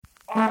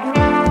You're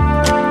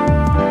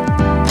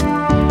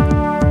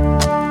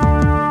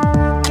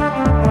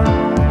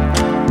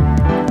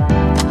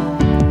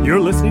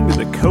listening to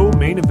the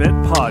Co-Main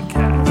Event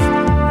Podcast.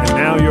 And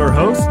now your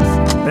hosts,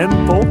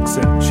 Ben Folks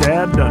and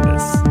Chad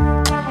Dundas.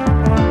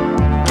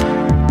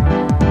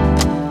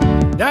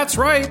 That's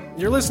right.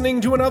 You're listening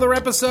to another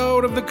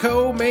episode of the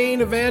Co-Main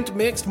Event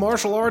Mixed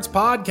Martial Arts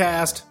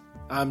Podcast.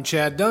 I'm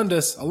Chad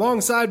Dundas,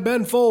 alongside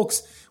Ben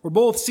Folks. We're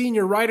both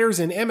senior writers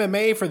in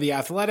MMA for The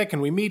Athletic,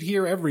 and we meet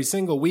here every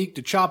single week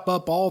to chop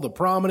up all the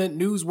prominent,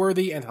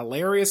 newsworthy, and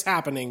hilarious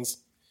happenings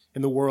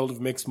in the world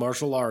of mixed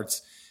martial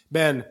arts.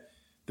 Ben,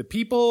 the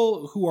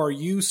people who are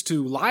used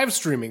to live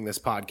streaming this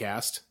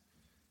podcast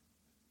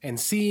and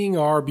seeing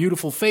our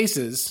beautiful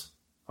faces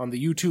on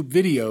the YouTube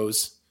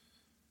videos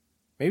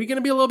maybe going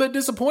to be a little bit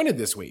disappointed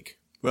this week.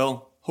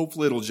 Well,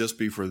 hopefully it'll just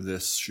be for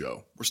this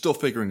show. We're still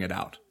figuring it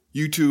out.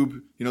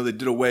 YouTube, they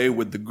did away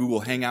with the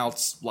Google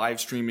Hangouts live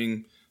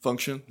streaming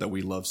function that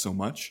we love so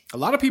much. A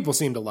lot of people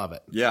seem to love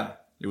it. Yeah,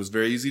 it was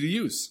very easy to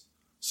use.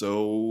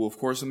 So, of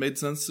course, it made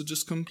sense to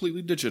just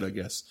completely ditch it, I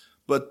guess.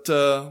 But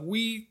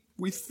we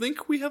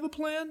think we have a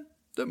plan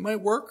that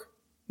might work.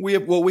 We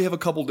have a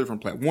couple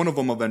different plans. One of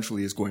them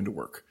eventually is going to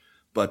work.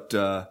 But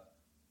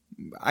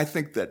I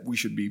think that we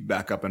should be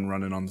back up and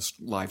running on this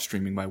live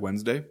streaming by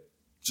Wednesday,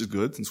 which is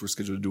good since we're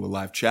scheduled to do a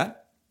live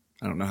chat.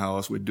 I don't know how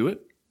else we'd do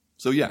it.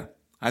 So yeah,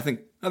 I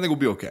think we'll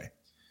be okay.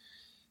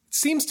 It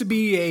seems to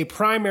be a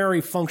primary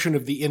function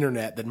of the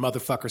internet that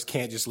motherfuckers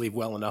can't just leave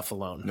well enough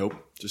alone. Nope,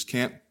 just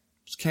can't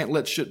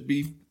let shit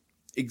be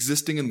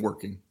existing and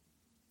working.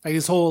 Like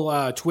this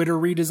whole Twitter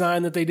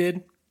redesign that they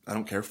did. I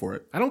don't care for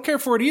it. I don't care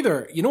for it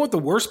either. You know what the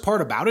worst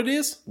part about it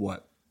is?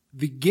 What?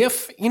 The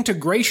GIF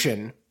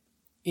integration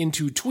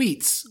into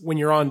tweets when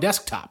you're on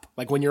desktop,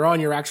 like when you're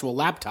on your actual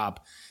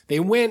laptop. They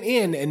went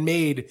in and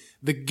made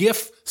the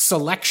GIF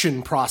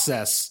selection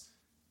process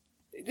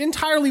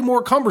entirely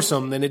more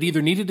cumbersome than it either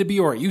needed to be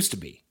or it used to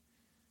be.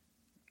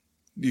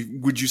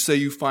 Would you say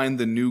you find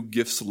the new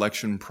GIF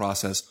selection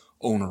process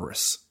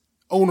onerous?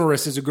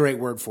 Onerous is a great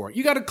word for it.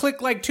 You got to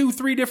click like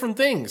 2-3 different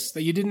things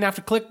that you didn't have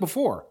to click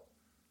before.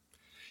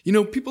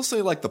 People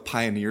say like the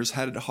pioneers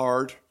had it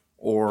hard,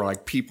 or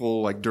like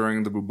people like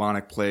during the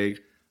bubonic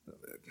plague.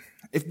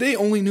 If they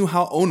only knew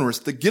how onerous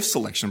the GIF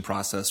selection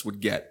process would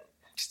get.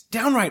 It's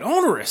downright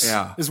onerous,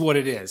 yeah, is what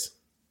it is.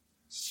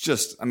 It's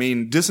just,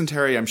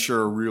 dysentery I'm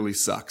sure really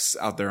sucks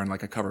out there in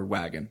like a covered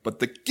wagon. But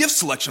the GIF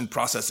selection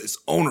process is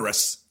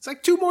onerous. It's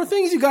like 2 more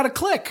things you got to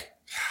click.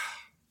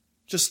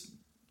 Just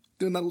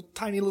doing that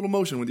tiny little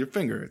motion with your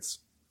finger. It's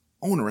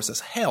onerous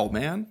as hell,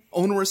 man.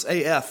 Onerous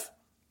AF.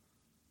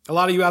 A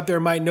lot of you out there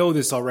might know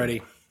this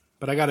already,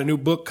 but I got a new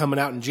book coming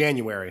out in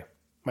January.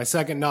 My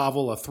second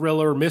novel, a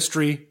thriller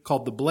mystery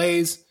called The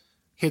Blaze,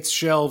 hits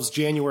shelves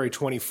January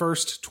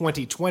 21st,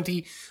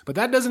 2020. But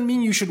that doesn't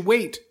mean you should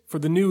wait for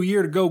the new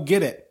year to go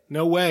get it.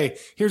 No way.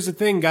 Here's the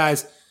thing,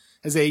 guys.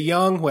 As a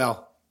young,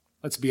 well,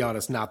 let's be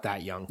honest, not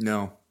that young.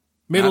 No.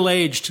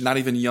 Middle-aged. Not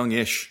even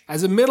youngish.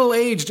 As a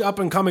middle-aged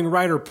up-and-coming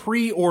writer,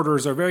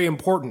 pre-orders are very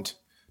important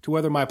to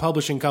whether my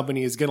publishing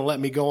company is going to let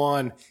me go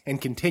on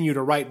and continue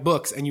to write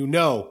books. And you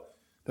know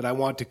that I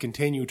want to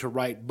continue to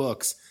write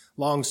books.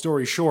 Long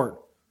story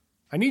short,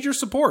 I need your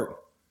support.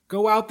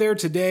 Go out there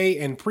today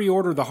and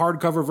pre-order the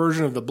hardcover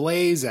version of The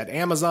Blaze at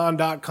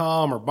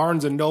Amazon.com or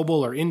Barnes &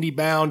 Noble or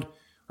IndieBound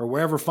or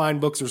wherever fine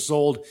books are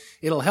sold.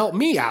 It'll help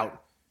me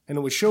out. And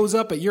when it shows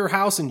up at your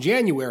house in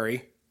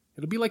January,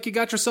 it'll be like you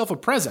got yourself a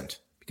present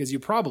because you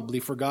probably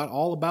forgot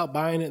all about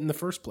buying it in the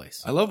first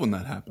place. I love when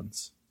that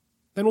happens.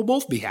 Then we'll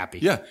both be happy.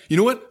 Yeah. You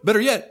know what? Better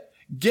yet,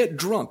 get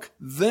drunk,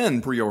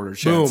 then pre-order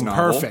Chad's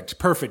novel. Boom.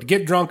 Perfect.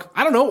 Get drunk.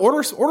 I don't know.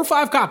 Order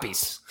 5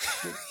 copies.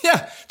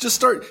 Yeah. Just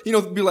start,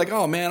 be like,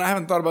 oh man, I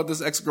haven't thought about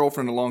this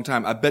ex-girlfriend in a long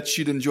time. I bet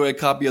she'd enjoy a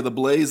copy of The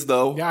Blaze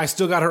though. Yeah, I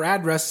still got her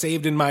address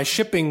saved in my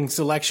shipping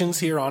selections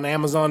here on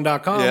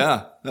Amazon.com.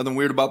 Yeah. Nothing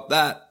weird about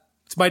that.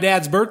 It's my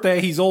dad's birthday.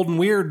 He's old and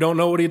weird. Don't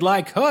know what he'd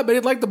like. Oh, I bet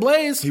he'd like The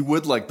Blaze. He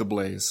would like The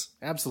Blaze.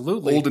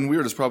 Absolutely. Old and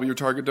weird is probably your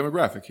target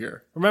demographic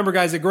here. Remember,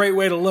 guys, a great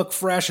way to look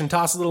fresh and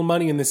toss a little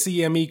money in the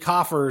CME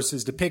coffers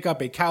is to pick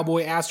up a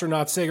Cowboy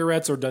Astronaut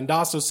Cigarettes or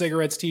Dundasso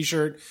Cigarettes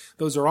t-shirt.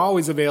 Those are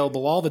always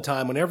available all the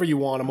time whenever you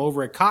want them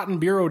over at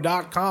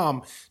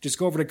cottonbureau.com. Just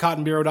go over to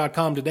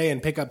cottonbureau.com today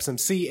and pick up some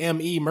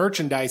CME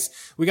merchandise.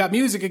 We got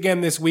music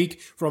again this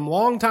week from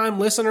longtime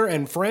listener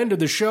and friend of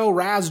the show,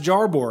 Raz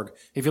Jarborg.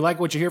 If you like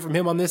what you hear from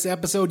him on this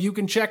episode, you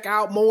can check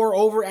out more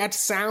over at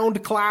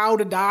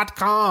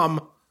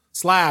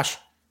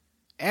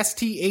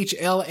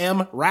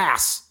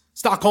soundcloud.com/STHLM-RAS.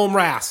 Stockholm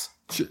RAS.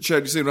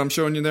 Chad, you see what I'm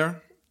showing you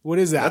there? What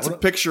is that? That's a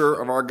picture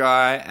of our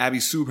guy, Abby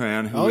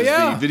Subhan, who is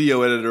the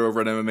video editor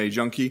over at MMA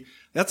Junkie.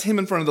 That's him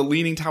in front of the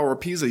Leaning Tower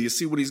of Pisa. You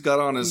see what he's got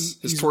on his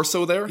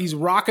torso there? He's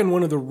rocking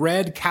one of the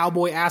red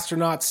Cowboy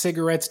Astronaut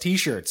Cigarettes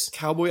t-shirts.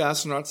 Cowboy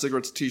Astronaut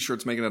Cigarettes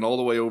t-shirts, making it all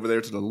the way over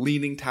there to the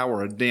Leaning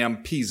Tower of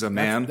damn Pisa,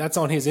 man. That's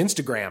on his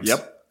Instagrams.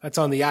 Yep. That's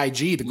on the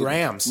IG, the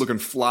grams. Looking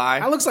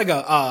fly. That looks like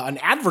an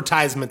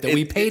advertisement that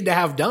we paid to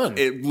have done.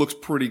 It looks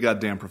pretty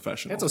goddamn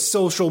professional. That's a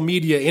social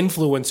media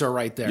influencer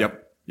right there.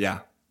 Yep. Yeah.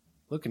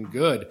 Looking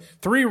good.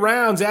 3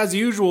 rounds as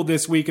usual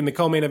this week in the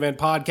co-main event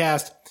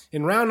podcast.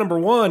 In round number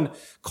 1,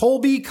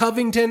 Colby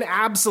Covington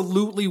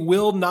absolutely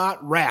will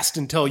not rest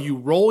until you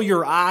roll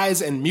your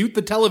eyes and mute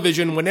the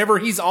television whenever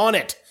he's on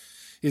it.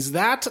 Is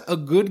that a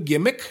good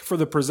gimmick for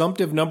the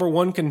presumptive number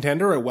 1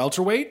 contender at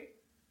welterweight?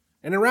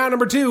 And in round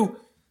number 2,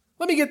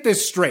 let me get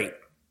this straight.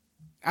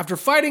 After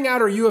fighting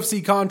out her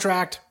UFC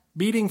contract,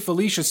 beating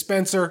Felicia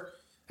Spencer,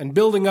 and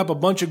building up a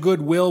bunch of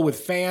goodwill with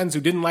fans who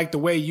didn't like the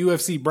way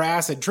UFC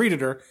brass had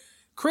treated her,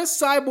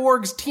 Chris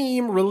Cyborg's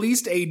team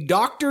released a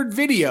doctored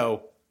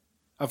video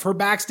of her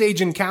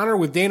backstage encounter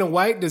with Dana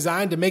White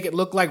designed to make it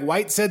look like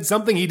White said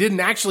something he didn't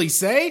actually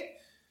say?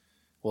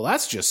 Well,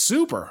 that's just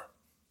super.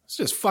 It's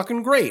just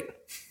fucking great.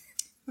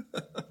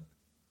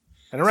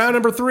 And around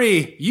number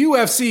 3,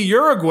 UFC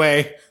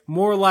Uruguay.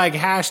 More like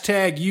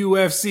hashtag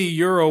UFC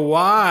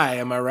Uruguay,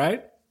 am I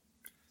right?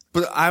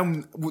 But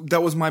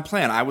that was my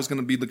plan. I was going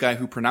to be the guy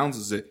who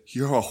pronounces it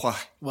Uruguay.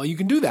 Well, you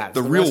can do that.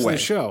 The for real rest way. Of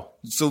the show.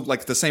 So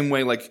like the same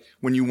way, like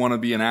when you want to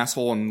be an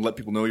asshole and let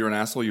people know you're an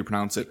asshole, you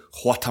pronounce it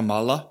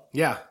Guatemala.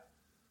 Yeah.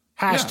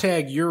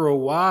 Hashtag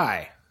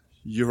Uruguay.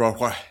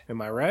 Uruguay.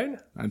 Am I right?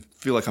 I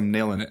feel like I'm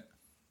nailing it.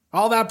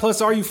 All that plus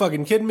are you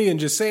fucking kidding me and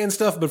just saying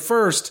stuff, but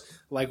first,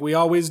 like we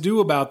always do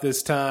about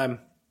this time,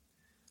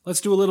 let's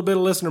do a little bit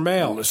of listener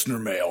mail. Listener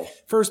mail.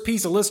 First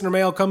piece of listener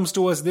mail comes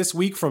to us this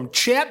week from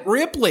Chet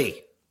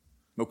Ripley.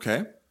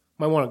 Okay.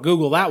 Might want to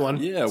Google that one.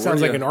 Yeah.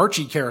 Sounds like an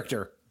Archie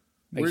character.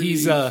 Like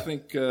he's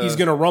think, he's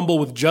going to rumble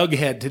with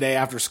Jughead today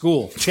after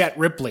school. Chet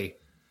Ripley.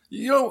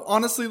 You know,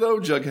 honestly though,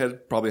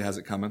 Jughead probably has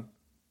it coming.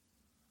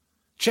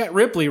 Chet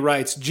Ripley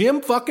writes,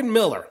 Jim fucking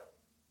Miller.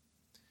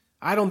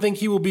 I don't think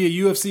he will be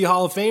a UFC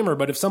Hall of Famer,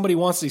 but if somebody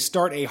wants to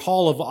start a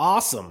Hall of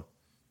Awesome,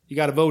 you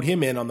got to vote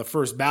him in on the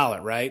first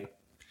ballot, right?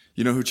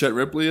 You know who Chet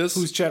Ripley is?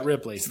 Who's Chet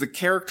Ripley? He's the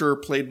character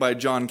played by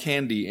John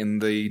Candy in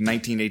the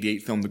 1988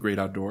 film The Great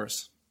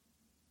Outdoors.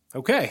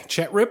 Okay,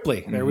 Chet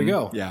Ripley. There we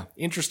go. Yeah.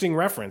 Interesting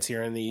reference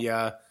here in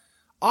the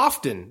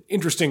often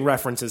interesting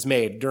references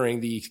made during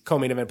the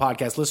co-main event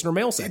podcast listener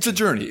mail section. It's a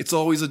journey. It's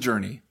always a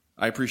journey.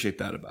 I appreciate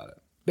that about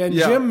it. Then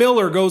Jim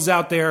Miller goes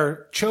out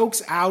there,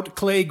 chokes out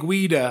Clay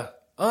Guida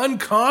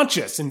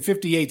unconscious in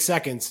 58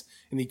 seconds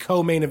in the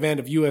co-main event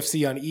of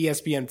UFC on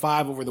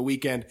ESPN5 over the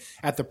weekend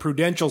at the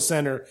Prudential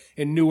Center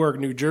in Newark,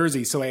 New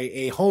Jersey. So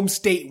a home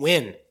state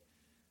win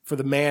for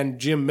the man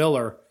Jim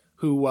Miller,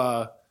 who,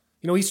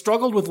 he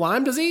struggled with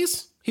Lyme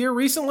disease here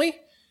recently,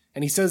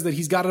 and he says that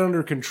he's got it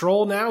under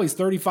control now. He's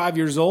 35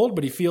 years old,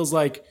 but he feels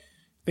like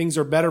things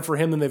are better for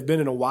him than they've been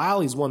in a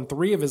while. He's won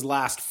 3 of his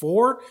last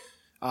 4.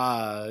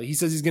 He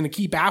says he's going to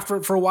keep after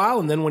it for a while,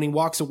 and then when he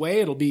walks away,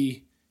 he'll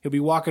be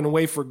walking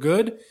away for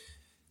good.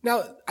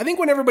 Now, I think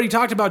when everybody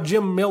talked about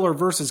Jim Miller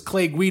versus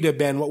Clay Guida,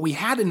 Ben, what we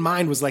had in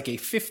mind was like a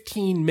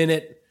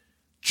 15-minute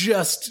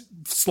just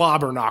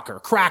slobber knocker,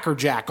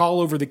 crackerjack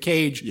all over the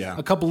cage,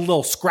 a couple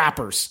little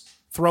scrappers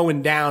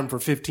throwing down for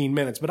 15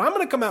 minutes. But I'm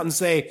going to come out and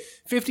say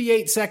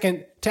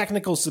 58-second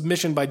technical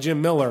submission by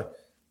Jim Miller.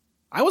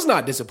 I was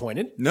not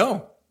disappointed.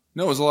 No,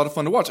 it was a lot of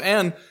fun to watch.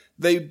 And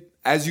they,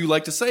 as you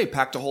like to say,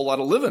 packed a whole lot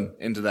of living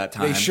into that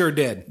time. They sure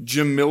did.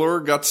 Jim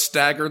Miller got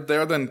staggered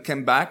there, then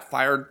came back,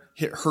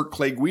 hurt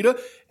Clay Guida.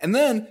 And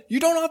then you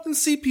don't often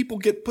see people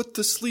get put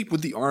to sleep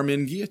with the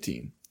arm-in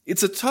guillotine.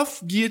 It's a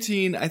tough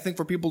guillotine, I think,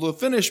 for people to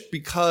finish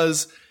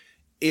because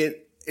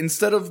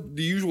instead of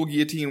the usual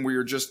guillotine where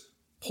you're just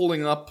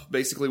pulling up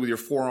basically with your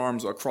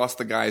forearms across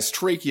the guy's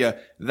trachea,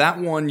 that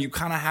one you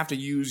kind of have to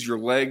use your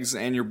legs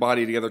and your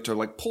body together to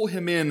like pull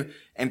him in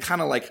and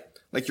kind of like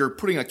you're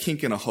putting a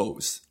kink in a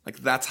hose. Like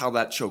that's how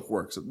that choke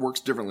works. It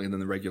works differently than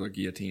the regular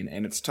guillotine,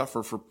 and it's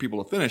tougher for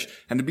people to finish.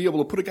 And to be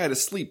able to put a guy to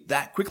sleep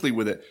that quickly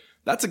with it,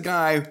 that's a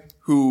guy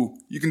who,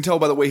 you can tell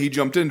by the way he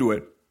jumped into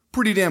it,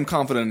 pretty damn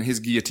confident in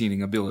his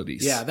guillotining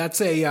abilities. Yeah,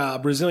 that's a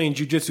Brazilian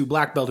Jiu-Jitsu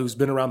black belt who's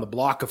been around the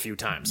block a few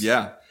times.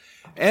 Yeah.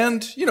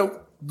 And,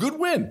 good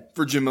win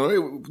for Jim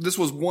Miller. This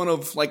was one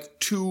of like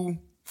 2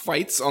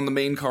 fights on the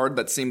main card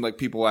that seemed like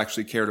people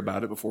actually cared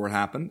about it before it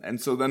happened. And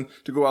so then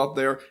to go out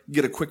there,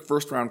 get a quick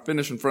first round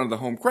finish in front of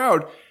the home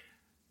crowd,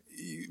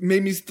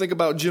 made me think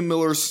about Jim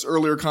Miller's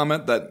earlier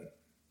comment that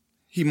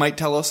he might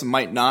tell us and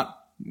might not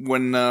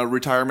when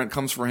retirement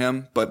comes for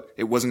him, but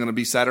it wasn't going to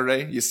be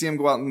Saturday. You see him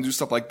go out and do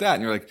stuff like that,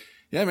 and you're like,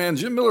 yeah, man,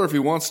 Jim Miller, if he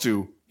wants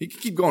to, he can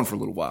keep going for a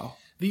little while.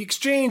 The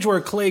exchange where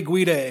Clay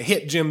Guida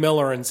hit Jim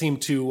Miller and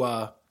seemed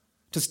to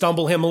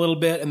stumble him a little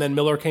bit, and then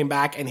Miller came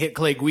back and hit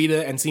Clay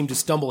Guida and seemed to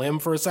stumble him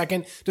for a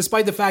second,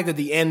 despite the fact that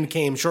the end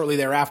came shortly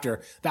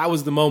thereafter. That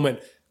was the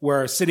moment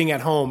where, sitting at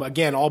home,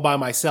 again, all by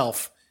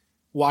myself,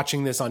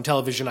 watching this on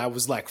television, I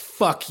was like,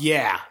 fuck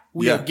yeah,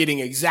 we are getting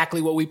exactly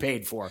what we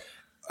paid for.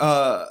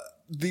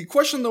 The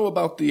question, though,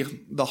 about the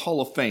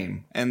Hall of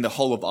Fame and the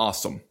Hall of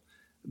Awesome.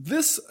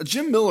 This,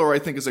 Jim Miller, I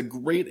think, is a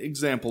great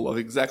example of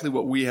exactly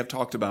what we have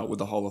talked about with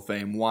the Hall of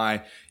Fame,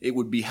 why it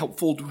would be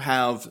helpful to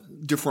have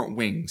different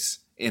wings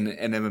in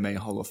an MMA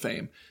Hall of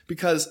Fame.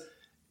 Because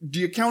do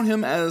you count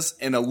him as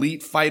an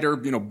elite fighter,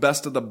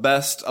 best of the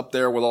best up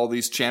there with all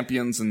these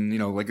champions and,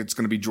 like it's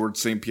going to be George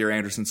St. Pierre,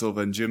 Anderson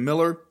Silva, and Jim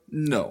Miller?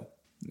 No.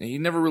 He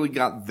never really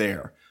got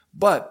there.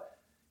 But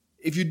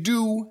if you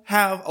do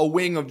have a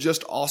wing of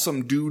just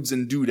awesome dudes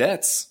and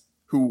dudettes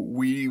who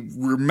we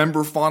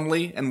remember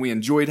fondly and we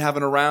enjoyed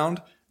having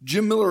around,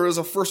 Jim Miller is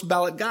a first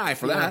ballot guy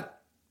for that.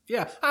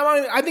 Yeah,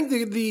 I think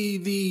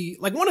the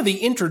like one of the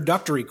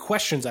introductory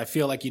questions I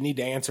feel like you need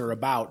to answer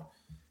about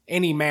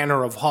any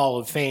manner of Hall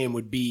of Fame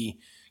would be,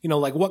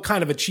 like what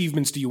kind of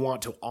achievements do you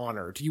want to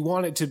honor? Do you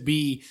want it to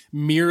be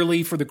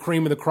merely for the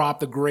cream of the crop,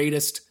 the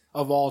greatest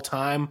of all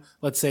time?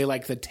 Let's say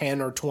like the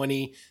 10 or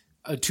 20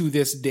 to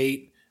this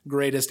date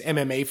greatest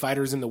MMA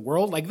fighters in the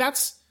world. Like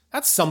that's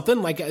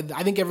something. Like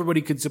I think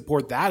everybody could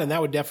support that, and that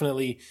would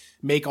definitely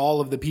make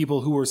all of the people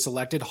who were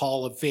selected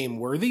Hall of Fame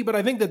worthy. But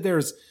I think that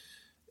there's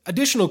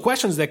additional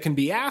questions that can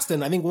be asked.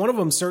 And I think one of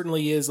them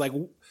certainly is like,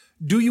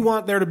 do you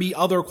want there to be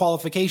other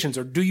qualifications,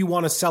 or do you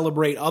want to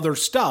celebrate other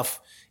stuff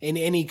in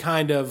any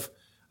kind of,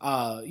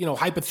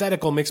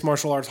 hypothetical mixed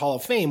martial arts Hall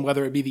of Fame,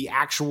 whether it be the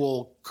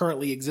actual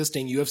currently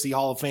existing UFC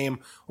Hall of Fame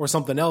or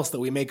something else that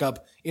we make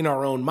up in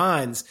our own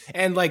minds.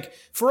 And like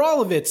for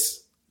all of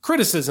its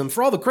criticism,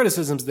 for all the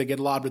criticisms that get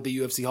lobbed at the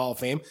UFC Hall of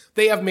Fame,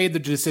 they have made the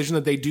decision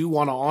that they do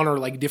want to honor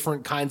like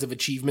different kinds of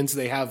achievements.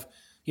 They have,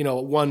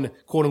 one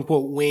quote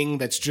unquote wing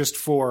that's just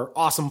for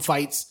awesome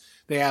fights.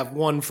 They have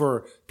one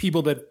for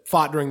people that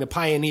fought during the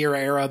pioneer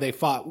era.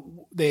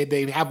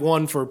 They have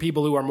one for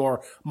people who are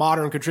more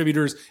modern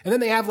contributors. And then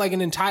they have like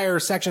an entire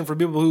section for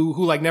people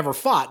who like never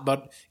fought,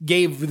 but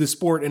gave the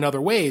sport in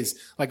other ways,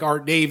 like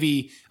Art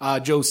Davey,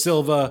 Joe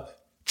Silva,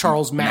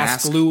 Charles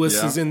Mask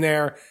Lewis is in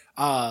there.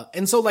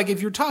 And so like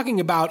if you're talking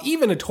about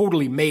even a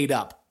totally made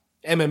up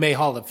MMA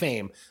Hall of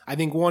Fame, I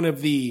think one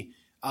of the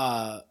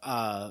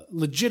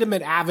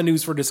legitimate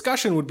avenues for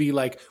discussion would be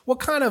like, what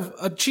kind of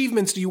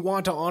achievements do you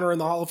want to honor in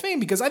the Hall of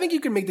Fame? Because I think you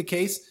can make the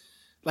case,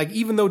 like,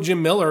 even though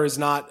Jim Miller is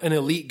not an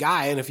elite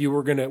guy, and if you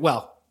were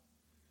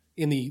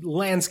in the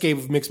landscape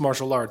of mixed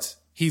martial arts,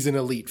 he's an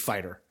elite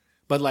fighter.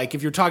 But like,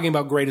 if you're talking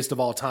about greatest of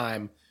all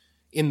time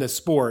in the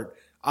sport,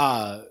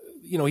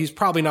 he's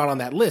probably not on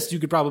that list. You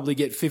could probably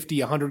get 50,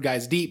 100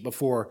 guys deep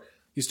before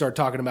you start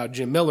talking about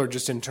Jim Miller,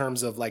 just in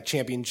terms of like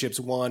championships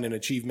won and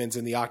achievements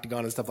in the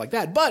octagon and stuff like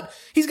that. But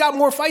he's got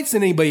more fights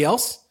than anybody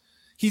else.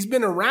 He's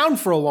been around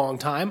for a long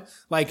time.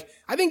 Like,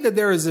 I think that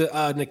there is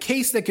a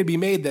case that could be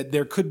made that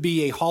there could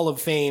be a Hall of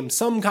Fame,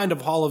 some kind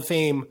of Hall of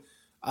Fame,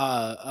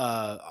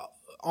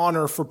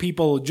 honor for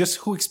people just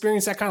who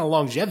experience that kind of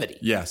longevity.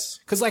 Yes.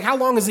 Because like, how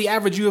long is the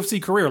average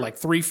UFC career? Like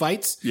 3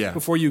 fights? Yeah.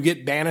 Before you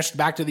get banished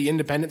back to the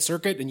independent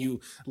circuit and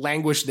you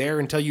languish there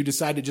until you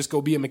decide to just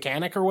go be a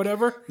mechanic or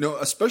whatever? No,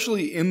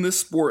 especially in this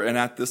sport and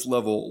at this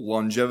level,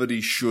 longevity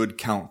should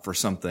count for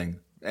something,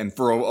 and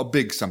for a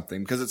big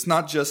something, because it's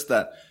not just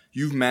that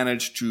you've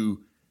managed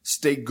to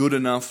stay good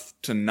enough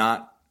to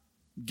not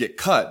get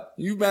cut.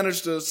 You've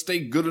managed to stay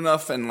good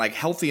enough and like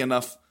healthy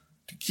enough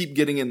to keep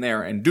getting in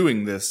there and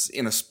doing this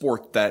in a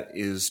sport that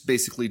is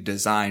basically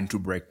designed to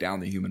break down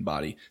the human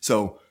body.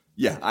 So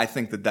yeah, I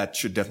think that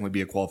should definitely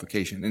be a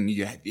qualification. And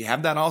you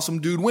have that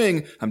awesome dude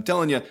wing, I'm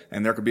telling you,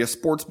 and there could be a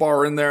sports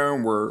bar in there,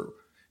 and we're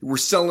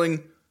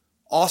selling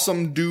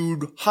awesome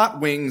dude hot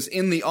wings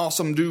in the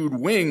awesome dude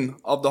wing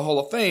of the Hall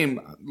of Fame.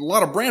 A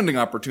lot of branding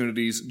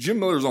opportunities. Jim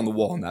Miller's on the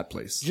wall in that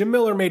place. Jim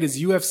Miller made his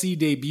UFC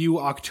debut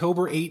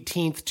October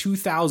 18th,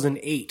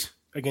 2008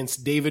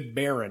 against David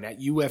Barron at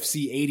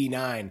UFC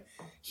 89.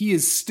 He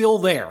is still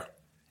there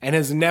and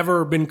has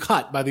never been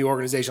cut by the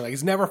organization. Like,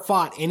 he's never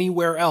fought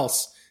anywhere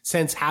else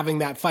since having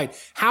that fight.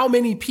 How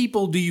many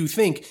people do you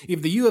think,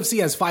 if the UFC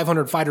has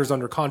 500 fighters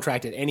under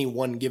contract at any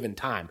one given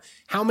time,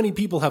 how many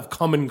people have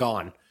come and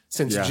gone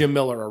since Jim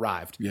Miller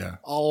arrived? Yeah.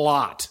 A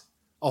lot.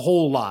 A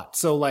whole lot.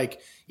 So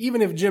like,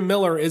 even if Jim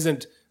Miller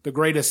isn't the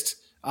greatest,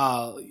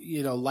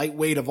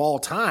 lightweight of all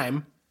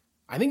time,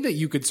 I think that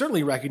you could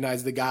certainly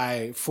recognize the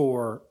guy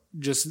for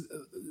just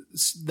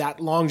that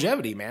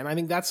longevity, man. I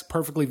think that's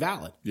perfectly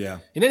valid. Yeah.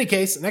 In any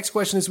case, the next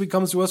question this week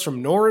comes to us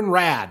from Norin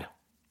Rad.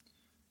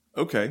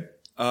 Okay.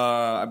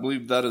 I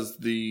believe that is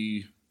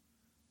the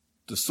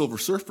Silver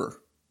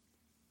Surfer.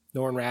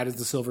 Norin Rad is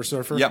the Silver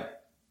Surfer? Yep.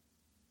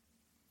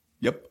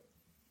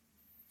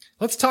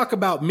 Let's talk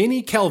about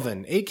Mini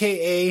Kelvin,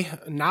 a.k.a.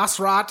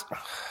 Nasrat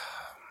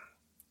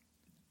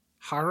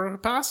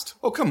Harpast?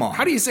 Oh, come on.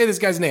 How do you say this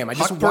guy's name?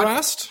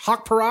 Hakparast?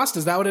 Hakparast,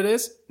 is that what it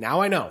is?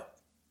 Now I know.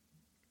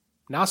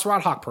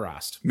 Nasrat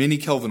Hakparast. Mini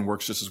Kelvin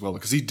works just as well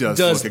because he does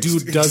look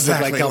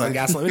exactly like Kelvin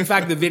Gastelum. In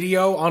fact, the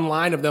video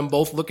online of them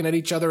both looking at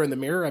each other in the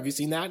mirror, have you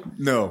seen that?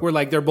 No. Where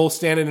like they're both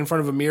standing in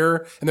front of a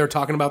mirror and they're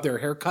talking about their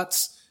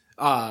haircuts.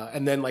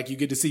 And then like you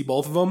get to see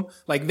both of them.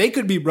 Like they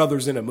could be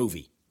brothers in a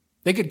movie.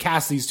 They could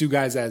cast these two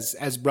guys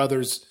as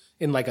brothers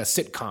in like a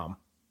sitcom.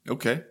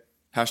 Okay.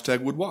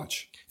 Hashtag would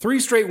watch. 3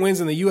 straight wins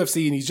in the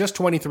UFC, and he's just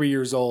 23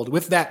 years old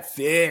with that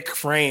thick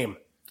frame.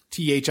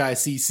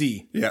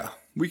 THICC. Yeah.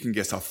 We can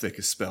guess how thick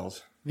is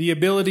spelled. The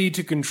ability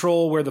to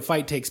control where the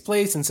fight takes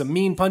place and some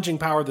mean punching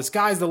power. The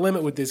sky's the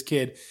limit with this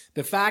kid.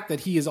 The fact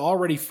that he is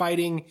already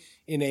fighting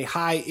in a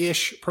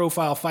high-ish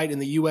profile fight in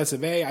the US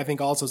of A, I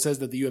think also says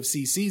that the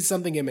UFC sees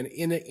something in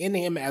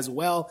him as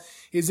well.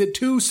 Is it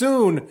too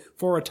soon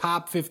for a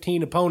top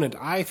 15 opponent?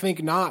 I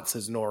think not,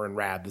 says Norin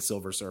Rad, the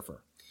Silver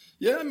Surfer.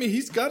 Yeah, I mean,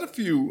 he's got a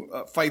few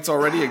fights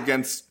already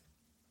against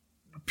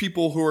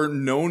people who are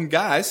known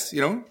guys.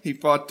 You know, he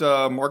fought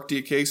Mark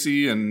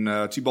Diakese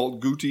and Thibault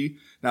Gouti.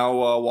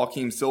 Now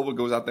Joaquin Silva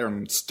goes out there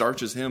and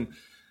starches him.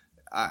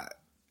 I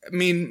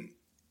mean,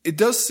 it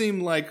does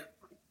seem like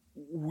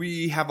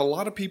we have a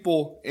lot of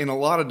people in a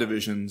lot of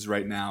divisions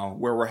right now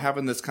where we're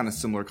having this kind of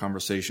similar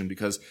conversation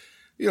because,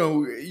 you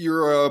know,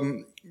 you're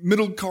a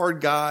middle card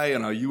guy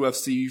in a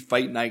UFC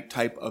fight night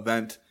type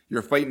event.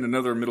 You're fighting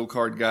another middle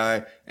card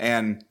guy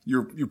and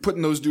you're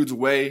putting those dudes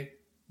away.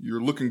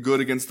 You're looking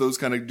good against those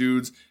kind of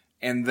dudes.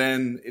 And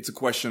then it's a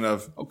question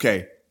of,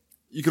 okay,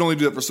 you can only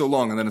do that for so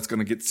long and then it's going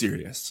to get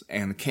serious.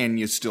 And can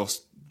you still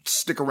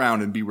stick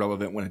around and be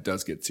relevant when it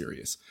does get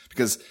serious?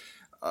 Because,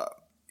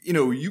 you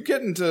know, you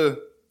get into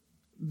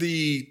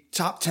the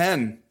top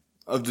 10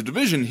 of the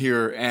division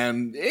here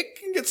and it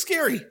can get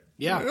scary.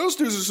 Yeah. You know, those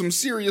dudes are some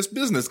serious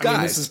business guys. I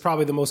mean, this is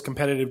probably the most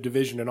competitive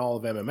division in all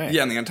of MMA.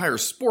 Yeah, in the entire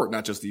sport,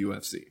 not just the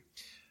UFC.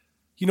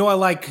 You know, I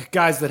like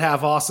guys that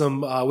have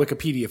awesome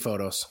Wikipedia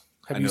photos.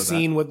 Have you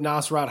seen what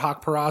Nasrat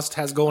Haqparast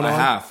has going on? I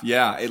have,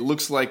 yeah. It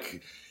looks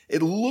like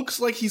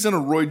he's in a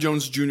Roy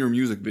Jones Jr.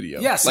 music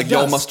video. Yes, like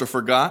y'all must have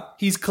forgot.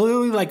 He's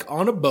clearly like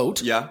on a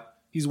boat. Yeah.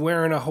 He's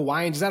wearing a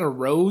Hawaiian. Is that a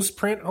rose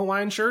print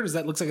Hawaiian shirt?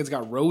 That looks like it's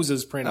got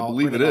roses print all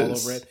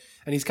over it.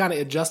 And he's kind of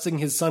adjusting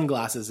his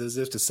sunglasses as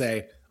if to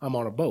say, "I'm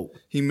on a boat."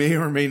 He may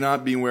or may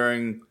not be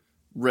wearing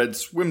red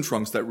swim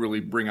trunks that really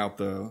bring out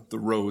the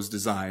rose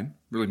design.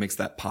 Really makes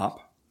that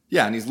pop.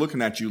 Yeah, and he's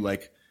looking at you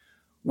like,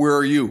 "Where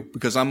are you?"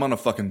 Because I'm on a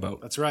fucking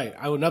boat. That's right.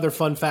 Another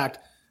fun fact.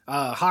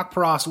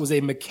 Haqparast was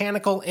a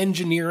mechanical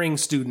engineering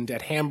student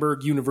at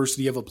Hamburg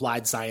University of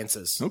Applied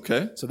Sciences.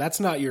 Okay. So that's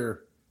not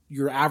your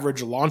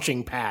average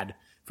launching pad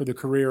for the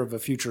career of a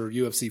future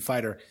UFC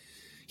fighter.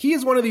 He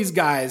is one of these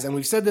guys, and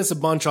we've said this a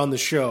bunch on the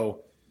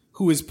show,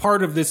 who is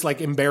part of this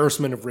like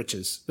embarrassment of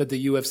riches that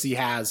the UFC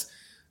has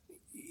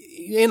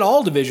in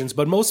all divisions,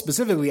 but most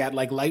specifically at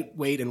like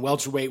lightweight and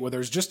welterweight, where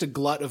there's just a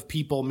glut of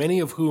people, many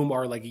of whom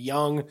are like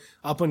young,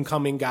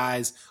 up-and-coming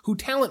guys who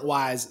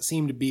talent-wise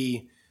seem to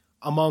be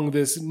among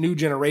this new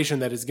generation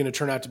that is going to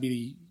turn out to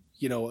be,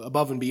 you know,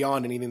 above and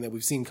beyond anything that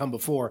we've seen come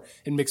before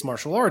in mixed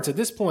martial arts. At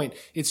this point,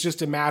 it's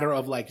just a matter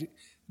of like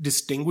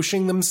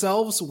distinguishing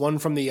themselves one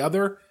from the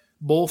other,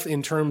 both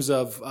in terms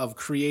of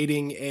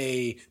creating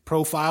a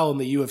profile in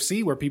the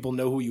UFC where people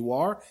know who you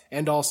are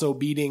and also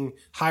beating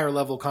higher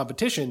level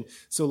competition.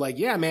 So like,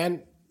 yeah,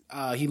 man,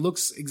 he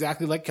looks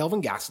exactly like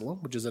Kelvin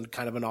Gastelum, which is a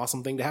kind of an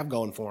awesome thing to have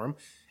going for him.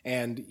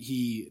 And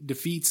he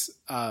defeats,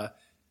 now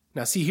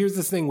see, here's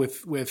this thing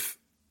with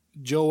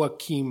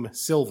Joaquim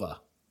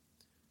Silva.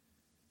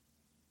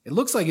 It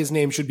looks like his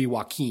name should be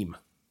Joaquim.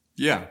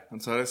 Yeah,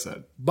 that's what I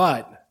said.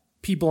 But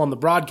people on the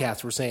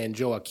broadcast were saying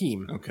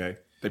Joaquim. Okay.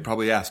 They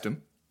probably asked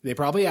him.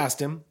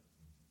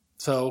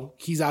 So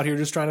he's out here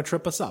just trying to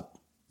trip us up.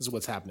 This is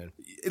what's happening.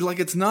 Like,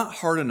 it's not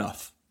hard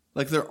enough.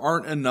 Like, there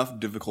aren't enough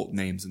difficult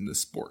names in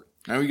this sport.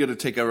 Now we got to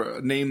take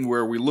a name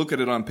where we look at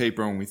it on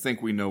paper and we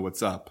think we know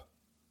what's up.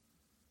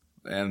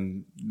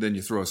 And then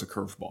you throw us a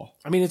curveball.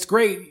 I mean, it's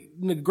great.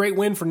 A great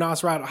win for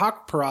Nasrat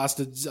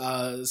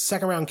Haqparast.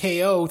 Second round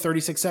KO,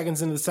 36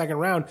 seconds into the second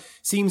round.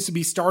 Seems to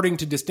be starting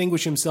to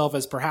distinguish himself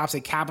as perhaps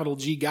a capital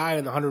G guy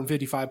in the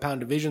 155-pound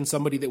division,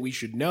 somebody that we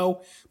should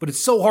know. But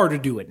it's so hard to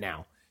do it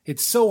now.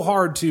 It's so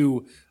hard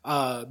to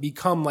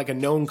become like a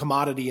known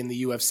commodity in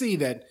the UFC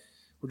that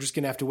we're just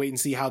going to have to wait and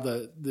see how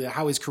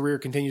how his career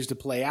continues to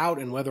play out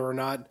and whether or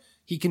not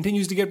he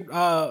continues to get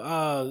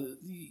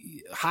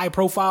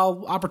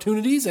high-profile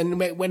opportunities, and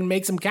when it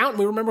makes them count,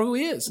 we remember who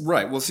he is.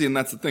 Right. Well, see, and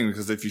that's the thing,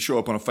 because if you show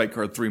up on a fight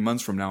card 3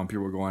 months from now and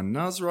people are going,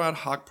 Nasrat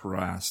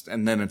Haqparast,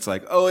 and then it's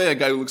like, oh, yeah, a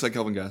guy who looks like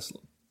Kelvin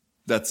Gastelum.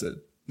 That's it.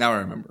 Now I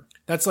remember.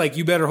 That's like,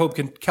 you better hope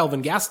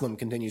Kelvin Gastelum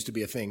continues to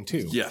be a thing,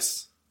 too.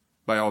 Yes,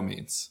 by all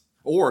means.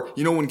 Or,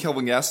 you know when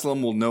Kelvin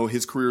Gastelum will know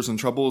his career's in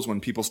trouble is when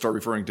people start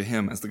referring to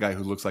him as the guy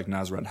who looks like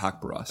Nasrat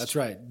Haqparast. That's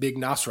right. Big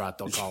Nasrat,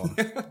 they'll call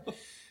him.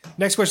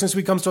 Next question this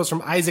week comes to us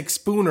from Isaac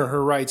Spooner, who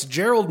writes,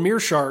 Gerald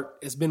Mearshart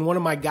has been one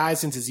of my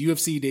guys since his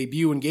UFC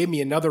debut and gave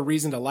me another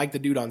reason to like the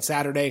dude on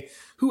Saturday,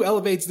 who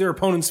elevates their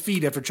opponent's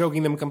feet after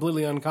choking them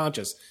completely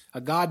unconscious. A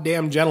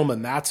goddamn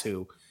gentleman, that's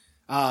who.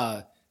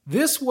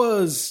 This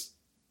was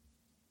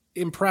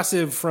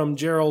impressive from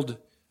Gerald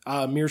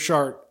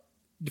Mearshart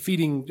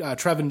defeating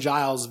Trevin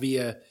Giles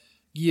via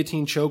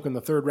guillotine choke in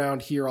the third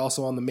round here,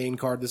 also on the main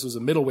card. This was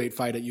a middleweight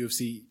fight at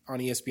UFC on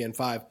ESPN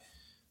 5.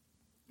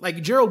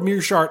 Like, Gerald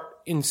Mearshart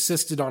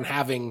insisted on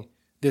having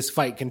this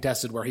fight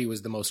contested where he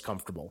was the most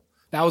comfortable.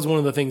 That was one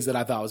of the things that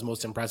I thought was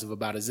most impressive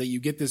about it, is that you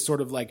get this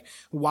sort of like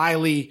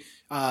wily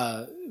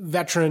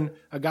veteran,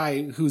 a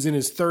guy who's in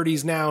his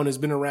 30s now and has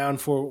been around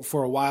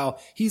for a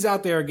while. He's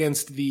out there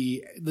against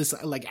this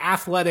like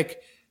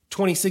athletic,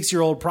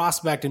 26-year-old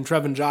prospect in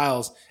Trevin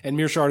Giles, and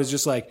Mearshart is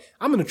just like,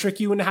 I'm going to trick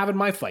you into having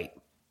my fight.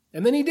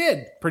 And then he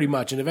did, pretty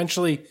much, and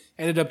eventually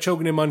ended up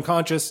choking him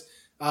unconscious.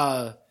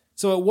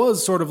 So it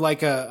was sort of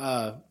like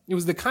it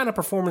was the kind of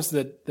performance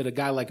that a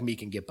guy like me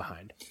can get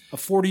behind. A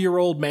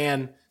 40-year-old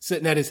man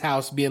sitting at his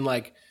house being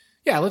like,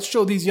 yeah, let's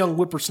show these young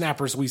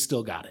whippersnappers we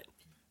still got it.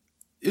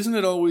 Isn't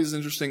it always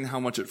interesting how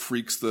much it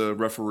freaks the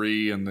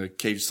referee and the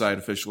cage side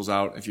officials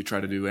out if you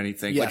try to do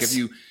anything? Yes. Like if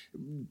you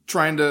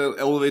trying to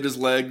elevate his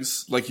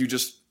legs, like you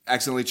just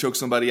accidentally choke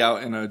somebody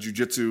out in a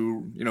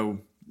jiu-jitsu,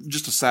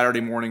 just a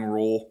Saturday morning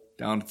roll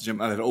down at the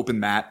gym, at an open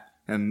mat,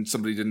 and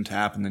somebody didn't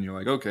tap, and then you're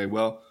like, okay,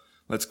 well,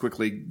 let's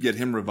quickly get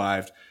him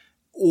revived.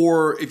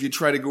 Or if you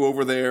try to go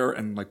over there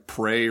and like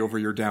pray over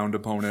your downed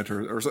opponent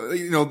or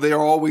they are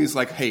always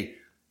like, hey,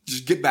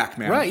 just get back,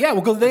 man. Right, yeah,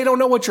 well, because they don't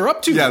know what you're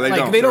up to. Yeah, they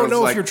don't. They don't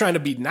know like, if you're trying to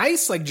be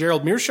nice, like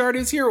Gerald Mearshart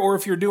is here, or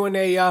if you're doing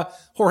a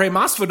Jorge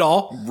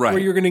Masvidal, right, where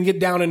you're going to get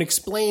down and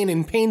explain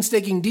in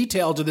painstaking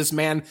detail to this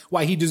man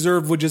why he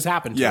deserved what just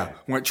happened to him. Yeah,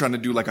 we're trying to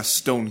do like a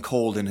stone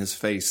cold in his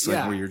face, like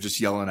Yeah. where you're just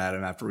yelling at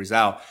him after he's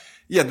out.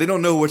 Yeah, they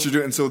don't know what you're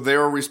doing, so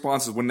their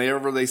response is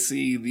whenever they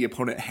see the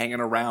opponent hanging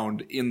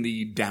around in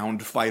the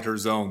downed fighter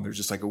zone, they're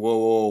just like,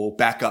 whoa,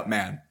 back up,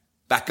 man.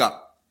 Back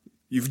up.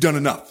 You've done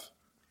enough.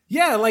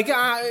 Yeah, like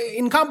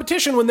in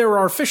competition when there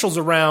are officials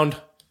around,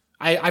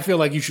 I feel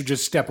like you should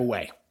just step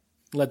away.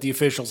 Let the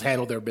officials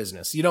handle their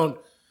business. You don't...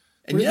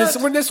 We're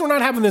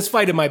not having this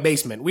fight in my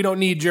basement. We don't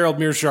need Gerald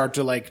Mearshart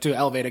to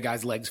elevate a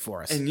guy's legs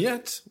for us. And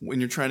yet, when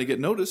you're trying to get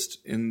noticed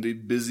in the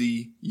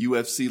busy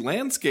UFC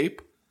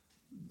landscape,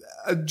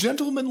 a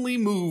gentlemanly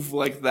move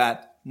like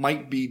that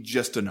might be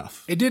just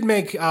enough. It did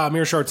make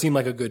Mearshart seem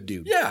like a good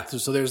dude. Yeah.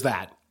 So there's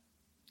that.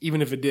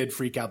 Even if it did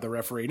freak out the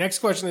referee. Next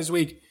question this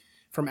week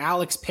from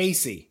Alex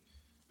Pacey,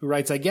 who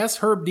writes, I guess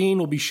Herb Dean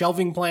will be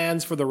shelving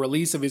plans for the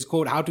release of his,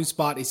 quote, How to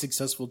Spot a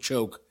Successful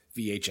Choke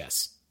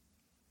VHS.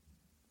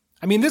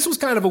 I mean, this was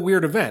kind of a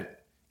weird event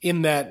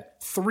in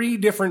that 3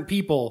 different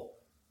people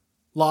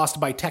lost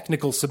by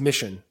technical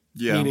submission.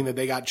 Yeah. Meaning that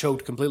they got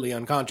choked completely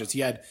unconscious.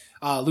 You had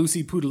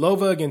Lucy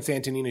Pudilova against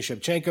Antonina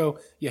Shevchenko.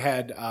 You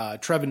had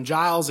Trevin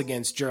Giles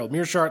against Gerald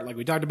Mearshart, like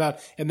we talked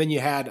about. And then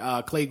you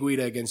had Clay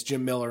Guida against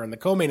Jim Miller in the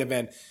co-main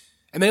event.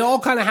 And they all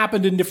kind of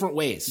happened in different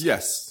ways.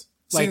 Yes.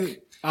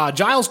 Like,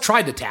 Giles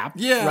tried to tap,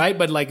 yeah, right?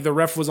 But like the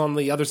ref was on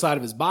the other side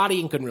of his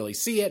body and couldn't really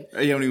see it.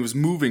 And he was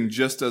moving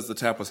just as the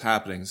tap was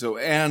happening. So,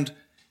 and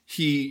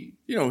he,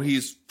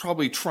 he's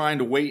probably trying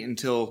to wait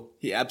until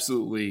he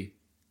absolutely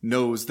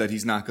knows that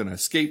he's not going to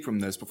escape from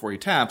this before he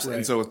taps. Right.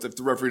 And so if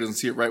the referee doesn't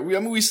see it right,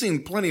 we've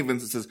seen plenty of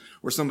instances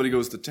where somebody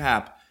goes to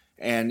tap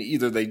and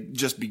either they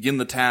just begin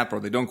the tap or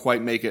they don't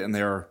quite make it and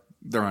they're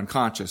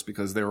unconscious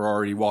because they were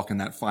already walking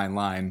that fine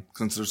line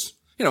since there's,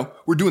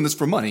 we're doing this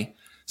for money.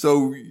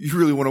 So you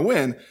really want to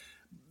win.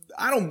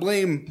 I don't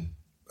blame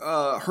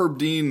Herb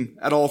Dean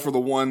at all for the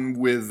one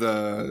with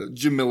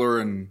Jim Miller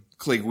and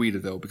Clay Guida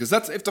though, because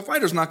if the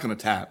fighter's not going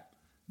to tap,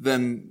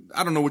 then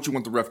I don't know what you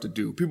want the ref to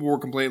do. People were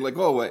complaining like,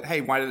 oh,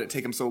 hey, why did it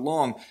take him so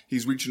long?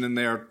 He's reaching in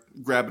there,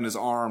 grabbing his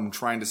arm,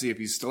 trying to see if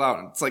he's still out.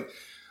 And it's like,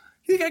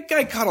 that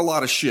guy caught a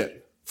lot of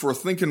shit for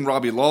thinking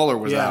Robbie Lawler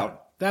was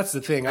out. That's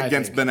the thing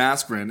against Ben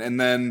Askren. And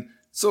then,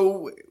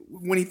 so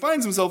when he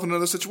finds himself in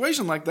another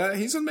situation like that,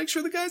 he's going to make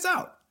sure the guy's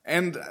out.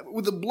 And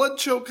with the blood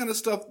choke kind of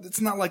stuff,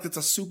 it's not like it's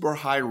a super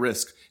high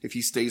risk if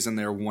he stays in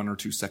there 1 or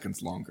 2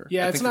 seconds longer.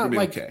 Yeah, it's not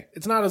like, okay.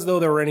 It's not as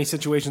though there were any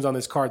situations on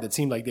this card that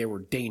seemed like they were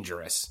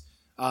dangerous.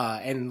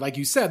 And like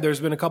you said, there's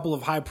been a couple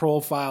of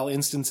high-profile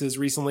instances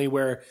recently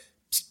where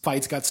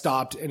fights got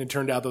stopped, and it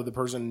turned out that the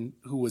person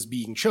who was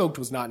being choked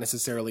was not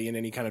necessarily in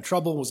any kind of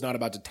trouble, was not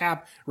about to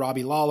tap.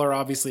 Robbie Lawler,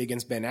 obviously,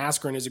 against Ben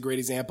Askren is a great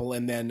example.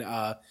 And then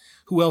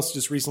who else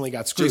just recently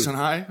got screwed? Jason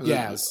High?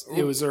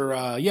 It was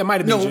her, it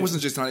might have been. No, it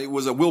wasn't Jason High. It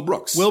was Will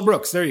Brooks. Will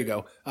Brooks, there you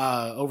go.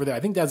 Over there. I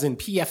think that's in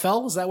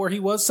PFL. Is that where he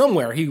was?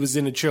 Somewhere. He was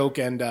in a choke,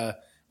 and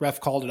ref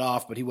called it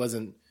off, but he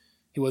wasn't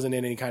in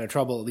any kind of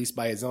trouble, at least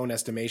by his own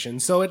estimation.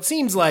 So it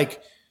seems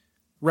like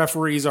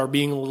referees are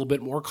being a little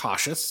bit more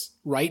cautious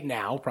right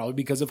now, probably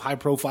because of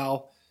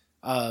high-profile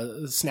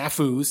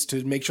snafus,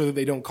 to make sure that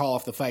they don't call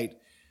off the fight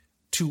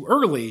too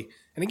early.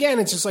 And again,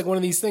 it's just like one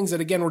of these things that,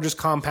 again, we're just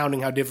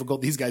compounding how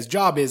difficult these guys'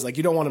 job is. Like,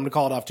 you don't want them to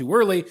call it off too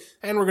early,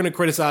 and we're going to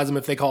criticize them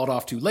if they call it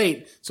off too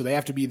late. So they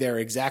have to be there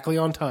exactly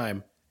on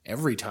time,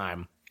 every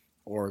time,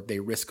 or they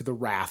risk the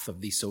wrath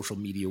of the social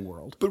media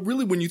world. But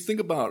really, when you think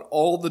about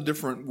all the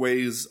different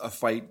ways a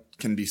fight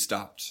can be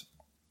stopped,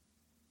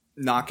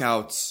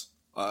 knockouts,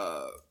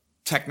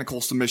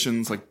 technical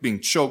submissions like being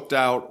choked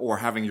out or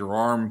having your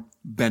arm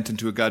bent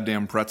into a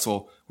goddamn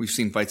pretzel. We've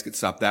seen fights get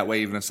stopped that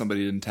way, even if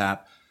somebody didn't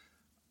tap.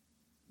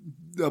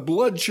 The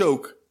blood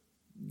choke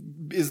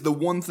is the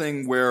one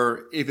thing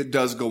where if it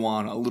does go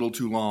on a little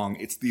too long,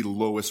 it's the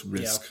lowest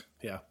risk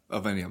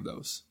of any of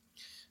those.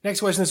 Next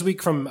question this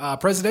week from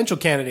presidential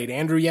candidate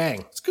Andrew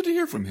Yang. It's good to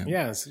hear from him.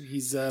 Yes,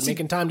 he's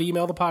making time to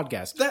email the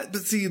podcast. But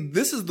see,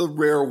 this is the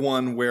rare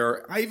one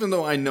where, even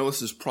though I know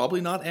this is probably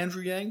not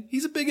Andrew Yang,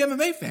 he's a big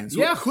MMA fan,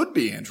 so it could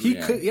be Andrew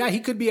Yang. He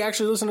could be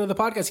actually listening to the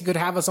podcast. He could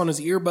have us on his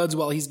earbuds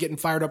while he's getting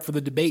fired up for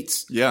the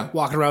debates. Yeah.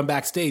 Walking around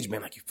backstage,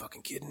 man, like, you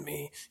fucking kidding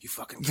me? You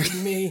fucking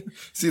kidding me?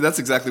 See, that's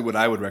exactly what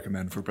I would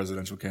recommend for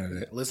presidential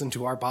candidate. Listen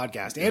to our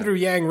podcast. Andrew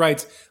Yang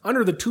writes,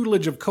 under the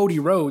tutelage of Cody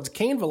Rhodes,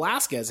 Cain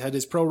Velasquez had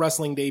his pro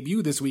wrestling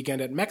debut this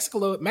weekend at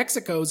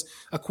Mexico's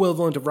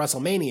equivalent of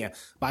WrestleMania.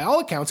 By all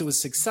accounts, it was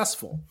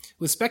successful.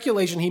 With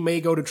speculation he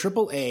may go to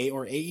AAA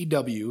or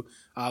AEW,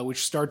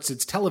 which starts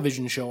its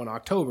television show in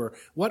October.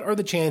 What are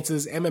the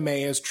chances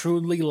MMA has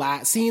truly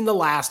seen the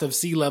last of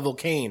C-level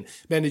Cain?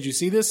 Ben, did you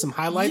see this? Some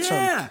highlights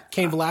from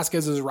Cain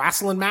Velasquez's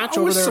wrestling match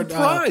over there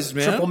surprised,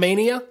 at Triple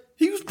Mania?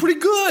 He was pretty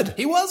good.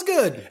 He was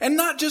good. And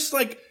not just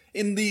like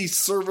in the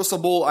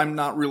serviceable, I'm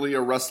not really a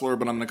wrestler,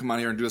 but I'm going to come out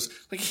here and do this.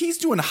 Like, he's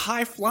doing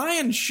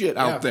high-flying shit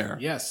out there.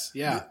 Yes,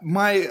 yeah.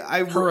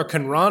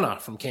 Hurricane Rana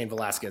from Cain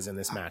Velasquez in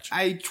this match.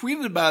 I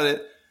tweeted about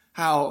it,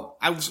 how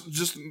I was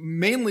just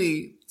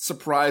mainly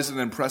surprised and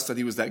impressed that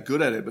he was that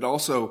good at it, but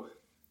also,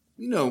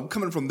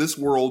 coming from this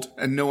world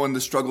and knowing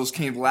the struggles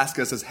Cain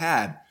Velasquez has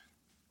had,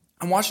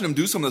 I'm watching him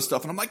do some of this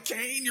stuff, and I'm like,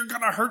 Cain, you're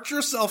going to hurt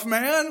yourself,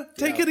 man.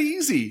 Take it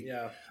easy.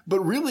 Yeah.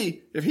 But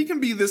really, if he can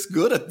be this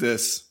good at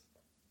this,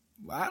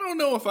 I don't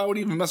know if I would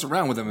even mess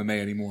around with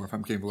MMA anymore if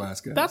I'm Cain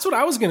Velasquez. That's what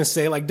I was going to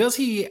say. Like, does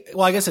he,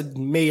 well, I guess it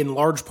may in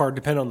large part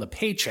depend on the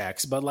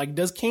paychecks, but like,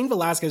 does Cain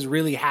Velasquez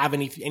really have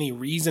any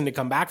reason to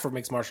come back from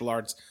mixed martial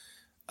arts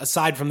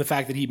aside from the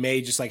fact that he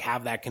may just like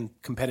have that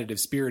competitive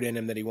spirit in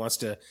him that he wants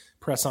to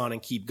press on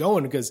and keep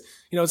going? Because,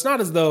 it's not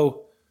as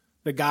though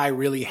the guy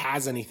really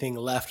has anything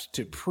left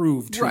to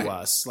prove to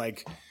us.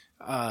 Like,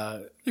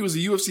 he was a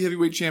UFC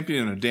heavyweight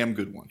champion and a damn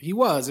good one. He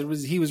was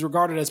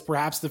regarded as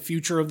perhaps the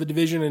future of the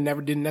division and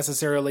didn't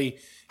necessarily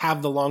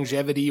have the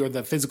longevity or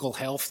the physical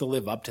health to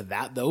live up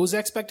to those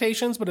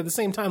expectations. But at the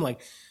same time,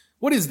 like,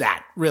 what is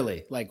that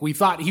really? Like, we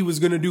thought he was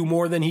going to do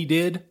more than he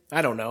did.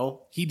 I don't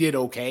know. He did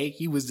okay.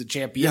 He was the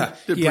champion. Yeah,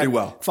 did pretty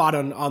well. Fought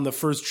on the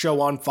first show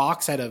on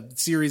Fox, had a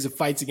series of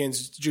fights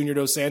against Junior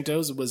Dos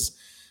Santos. It was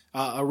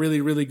a really,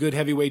 really good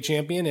heavyweight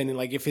champion. And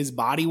like, if his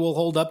body will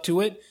hold up to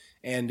it,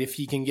 and if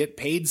he can get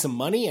paid some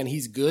money and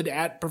he's good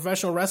at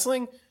professional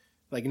wrestling,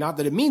 like, not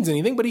that it means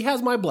anything, but he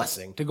has my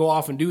blessing to go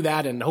off and do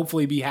that and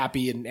hopefully be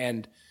happy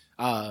and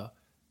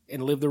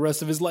live the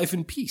rest of his life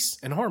in peace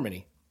and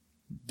harmony.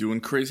 Doing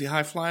crazy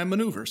high-flying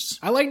maneuvers.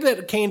 I like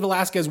that Cain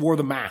Velasquez wore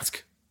the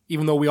mask,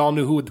 even though we all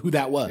knew who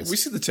that was. We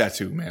see the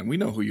tattoo, man. We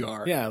know who you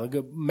are. Yeah, like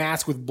a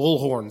mask with bull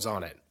horns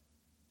on it.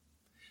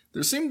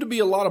 There seemed to be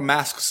a lot of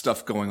mask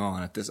stuff going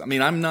on at this. I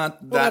mean, I'm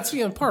not that...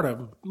 Well, that's part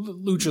of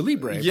Lucha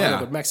Libre,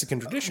 part of the Mexican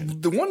tradition.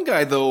 The one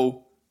guy,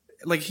 though,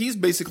 like, he's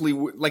basically...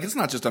 Like, it's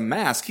not just a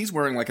mask. He's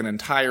wearing, like, an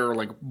entire,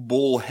 like,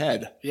 bull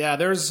head. Yeah,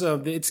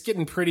 it's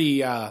getting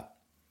pretty... there's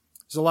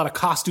a lot of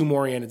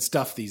costume-oriented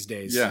stuff these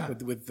days. Yeah.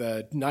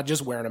 With not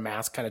just wearing a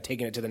mask, kind of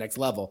taking it to the next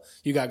level.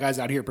 You got guys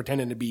out here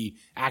pretending to be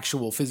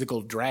actual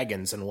physical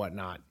dragons and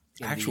whatnot.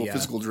 Actual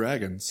physical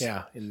dragons.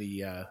 Yeah, in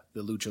the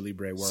Lucha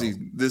Libre world. See,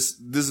 this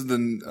is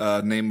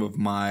the name of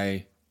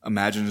my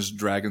Imagine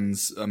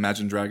Dragons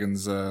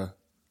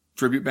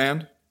tribute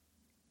band.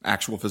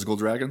 Actual physical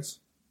dragons.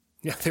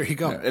 Yeah, there you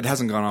go. Yeah, it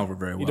hasn't gone over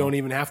very well. You don't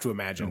even have to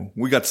imagine. No,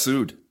 we got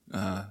sued.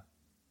 Hadn't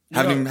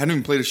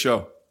even played a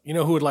show. You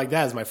know who would like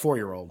that is my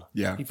 4-year-old.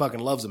 Yeah. He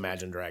fucking loves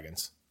Imagine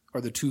Dragons. Or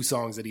the 2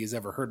 songs that he has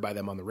ever heard by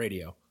them on the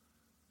radio.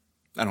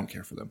 I don't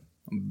care for them.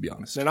 I'm going to be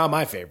honest. They're not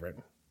my favorite.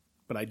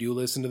 But I do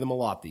listen to them a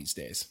lot these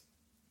days.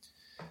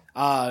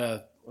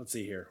 Let's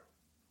see here.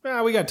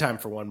 We got time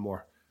for one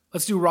more.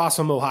 Let's do Ross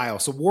from Ohio.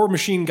 So War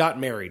Machine got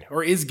married,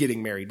 or is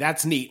getting married.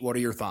 That's neat. What are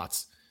your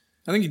thoughts?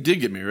 I think he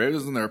did get married.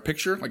 Isn't there a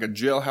picture, like a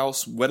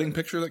jailhouse wedding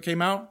picture that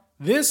came out?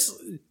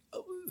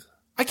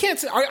 I can't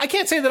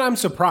say that I'm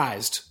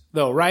surprised,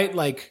 though, right?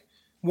 Like,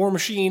 War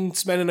Machine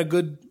spending a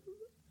good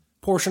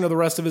portion of the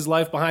rest of his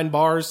life behind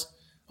bars.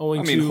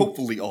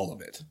 Hopefully all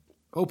of it.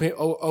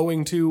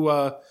 Owing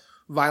to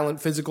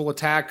violent physical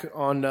attack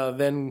on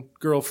then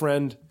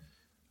girlfriend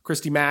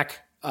Christy Mack.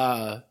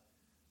 But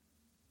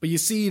you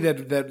see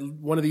that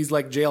one of these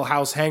like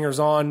jailhouse hangers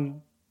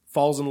on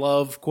falls in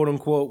love, quote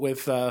unquote,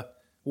 with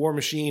War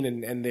Machine,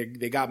 and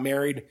they got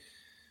married.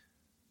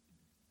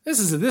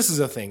 This is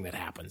a thing that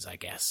happens, I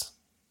guess.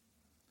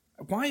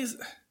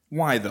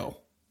 Why though?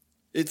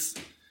 It's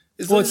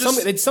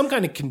some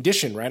kind of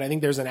condition, right? I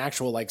think there's an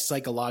actual like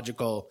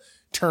psychological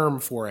term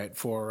for it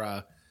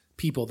for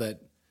people that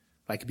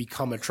like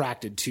become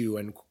attracted to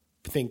and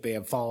think they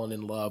have fallen in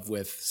love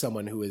with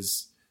someone who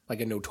is like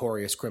a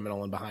notorious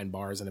criminal and behind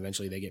bars, and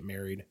eventually they get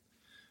married.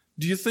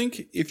 Do you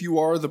think if you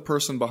are the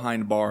person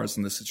behind bars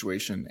in this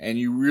situation and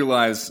you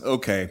realize,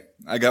 okay,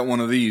 I got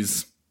one of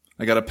these,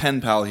 I got a pen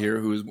pal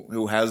here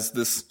who has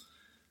this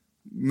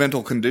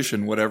mental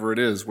condition, whatever it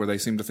is, where they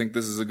seem to think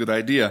this is a good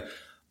idea,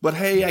 but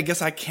hey, I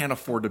guess I can't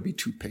afford to be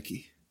too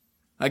picky.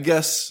 I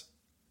guess,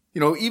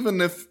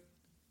 even if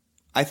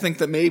I think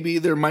that maybe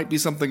there might be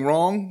something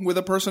wrong with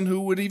a person who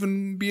would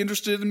even be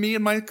interested in me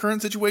in my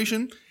current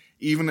situation,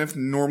 even if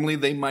normally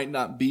they might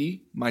not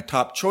be my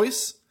top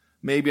choice.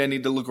 Maybe I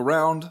need to look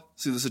around,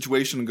 see the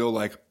situation, and go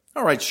like,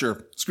 all right,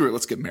 sure, screw it,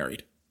 let's get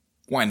married.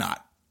 Why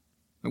not?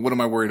 And what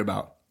am I worried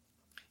about?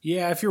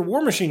 Yeah, if you're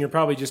War Machine, you're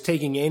probably just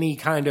taking any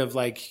kind of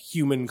like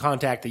human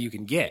contact that you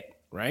can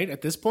get, right?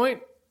 At this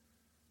point?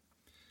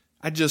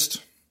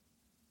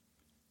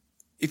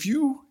 If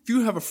you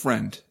have a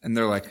friend and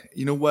they're like,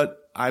 you know what?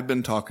 I've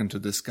been talking to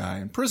this guy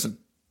in prison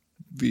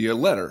via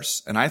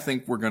letters, and I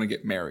think we're going to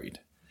get married.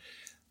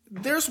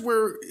 There's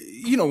where,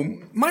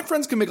 my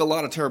friends can make a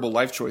lot of terrible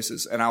life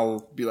choices, and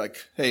I'll be like,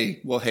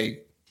 hey,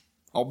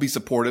 I'll be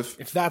supportive.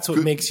 If that's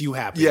what makes you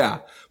happy. Yeah.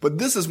 But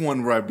this is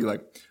one where I'd be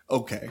like,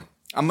 okay,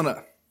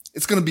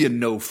 it's going to be a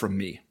no from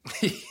me.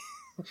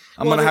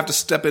 I'm going to have to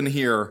step in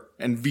here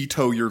and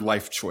veto your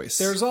life choice.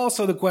 There's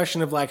also the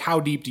question of like, how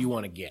deep do you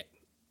want to get?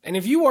 And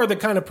if you are the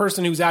kind of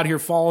person who's out here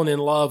falling in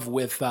love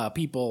with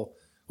people,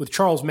 with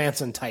Charles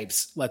Manson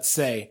types, let's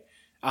say,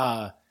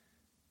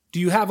 do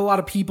you have a lot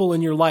of people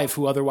in your life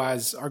who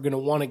otherwise are going to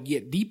want to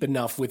get deep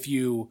enough with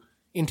you,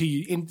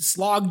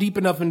 slog deep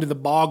enough into the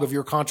bog of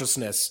your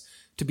consciousness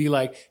to be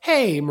like,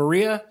 hey,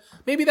 Maria,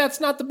 maybe that's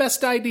not the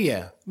best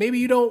idea. Maybe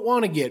you don't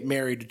want to get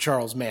married to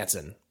Charles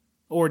Manson.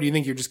 Or do you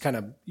think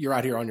you're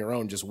out here on your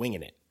own just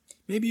winging it?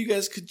 Maybe you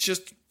guys could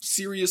just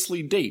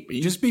seriously date.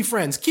 Just be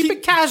friends. Keep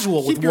it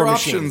casual with Keep your War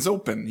Machine. options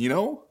open,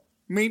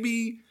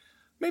 Maybe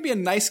a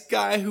nice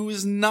guy who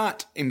is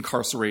not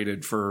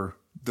incarcerated for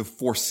the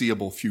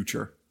foreseeable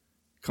future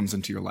comes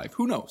into your life.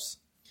 Who knows?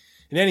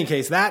 In any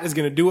case, that is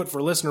going to do it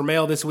for listener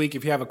mail this week.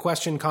 If you have a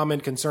question,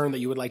 comment, concern that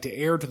you would like to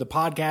air to the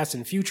podcast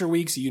in future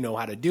weeks, you know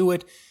how to do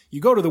it.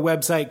 You go to the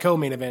website,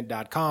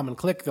 comainevent.com, and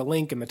click the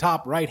link in the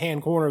top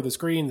right-hand corner of the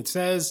screen that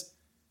says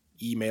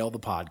email the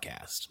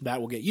podcast.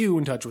 That will get you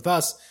in touch with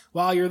us.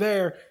 While you're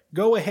there,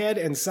 go ahead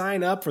and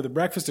sign up for the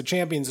Breakfast of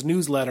Champions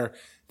newsletter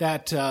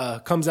that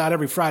comes out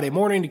every Friday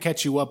morning to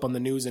catch you up on the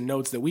news and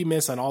notes that we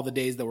miss on all the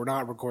days that we're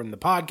not recording the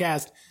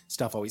podcast.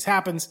 Stuff always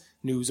happens.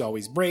 News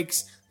always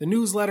breaks. The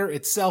newsletter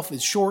itself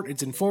is short.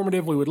 It's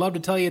informative. We would love to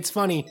tell you it's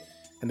funny.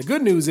 And the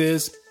good news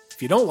is,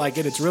 if you don't like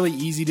it, it's really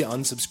easy to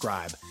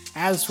unsubscribe.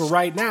 As for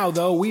right now,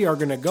 though, we are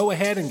going to go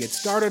ahead and get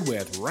started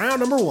with round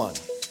number 1.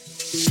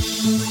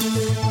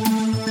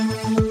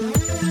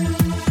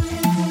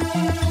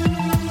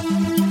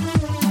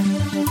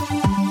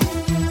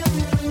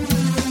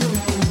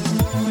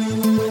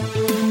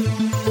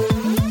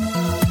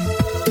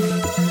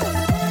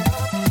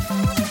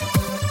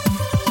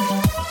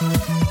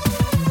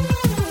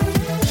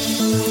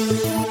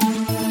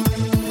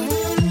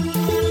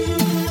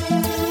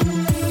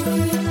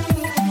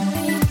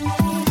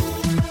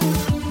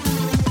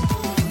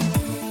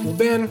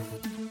 Ben,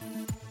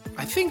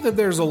 I think that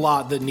there's a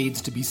lot that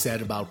needs to be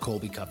said about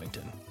Colby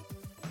Covington.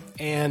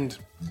 And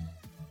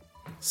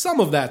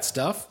some of that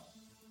stuff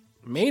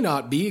may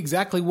not be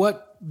exactly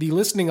what the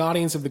listening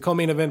audience of the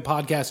Co-Main Event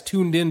podcast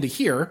tuned in to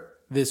hear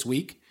this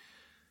week,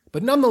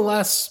 but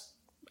nonetheless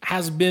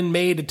has been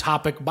made a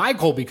topic by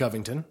Colby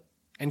Covington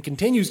and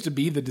continues to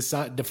be the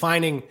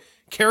defining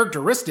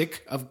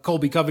characteristic of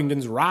Colby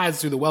Covington's rise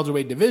through the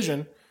welterweight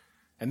division,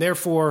 and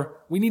therefore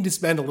we need to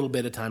spend a little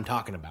bit of time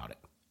talking about it.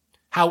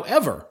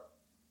 However,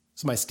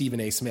 this is my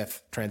Stephen A.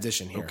 Smith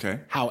transition here. Okay.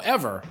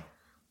 However,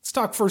 let's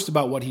talk first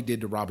about what he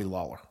did to Robbie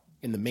Lawler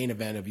in the main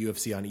event of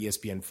UFC on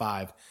ESPN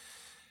 5.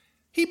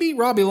 He beat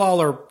Robbie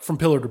Lawler from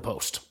pillar to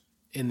post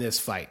in this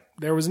fight.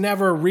 There was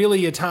never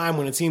really a time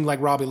when it seemed like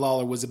Robbie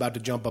Lawler was about to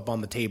jump up on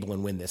the table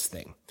and win this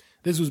thing.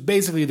 This was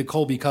basically the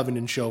Colby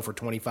Covington show for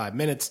 25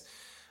 minutes.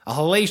 A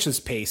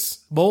hellacious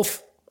pace,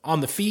 both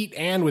on the feet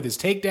and with his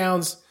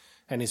takedowns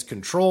and his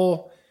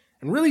control,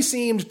 and really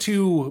seemed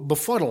to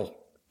befuddle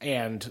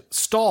and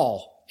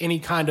stall any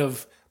kind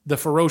of the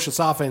ferocious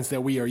offense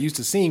that we are used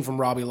to seeing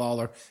from Robbie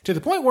Lawler, to the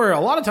point where a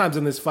lot of times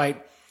in this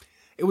fight,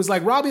 it was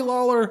like Robbie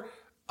Lawler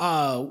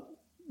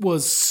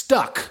was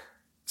stuck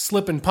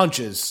slipping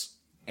punches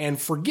and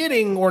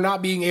forgetting or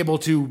not being able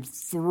to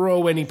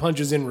throw any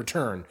punches in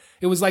return.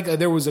 It was like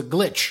there was a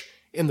glitch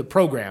in the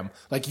program.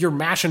 Like you're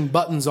mashing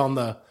buttons on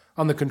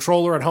the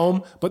controller at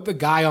home, but the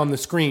guy on the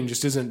screen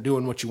just isn't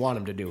doing what you want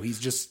him to do. He's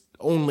just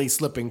only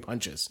slipping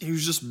punches. He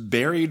was just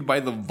buried by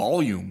the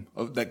volume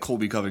that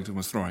Colby Covington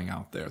was throwing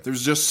out there.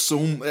 There's just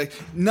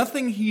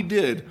nothing he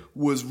did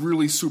was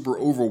really super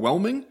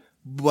overwhelming,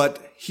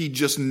 but he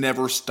just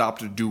never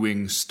stopped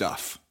doing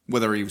stuff.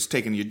 Whether he was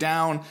taking you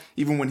down,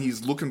 even when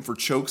he's looking for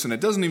chokes, and it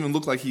doesn't even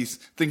look like he's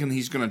thinking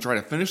he's going to try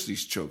to finish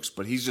these chokes,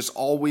 but he's just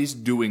always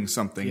doing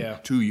something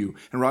to you.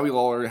 And Robbie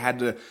Lawler had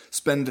to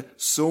spend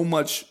so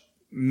much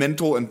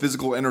mental and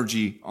physical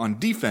energy on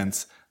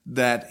defense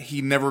that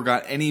he never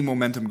got any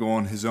momentum going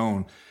on his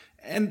own.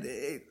 And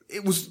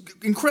it was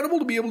incredible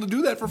to be able to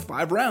do that for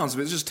 5 rounds.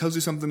 It just tells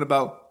you something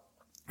about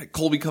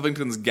Colby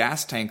Covington's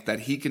gas tank,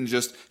 that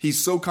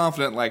he's so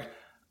confident, like,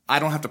 I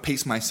don't have to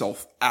pace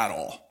myself at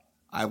all.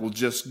 I will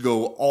just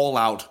go all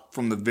out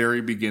from the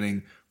very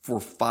beginning for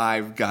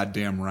 5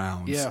 goddamn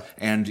rounds. Yeah.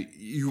 And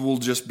you will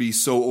just be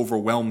so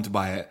overwhelmed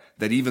by it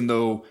that even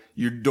though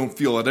you don't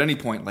feel at any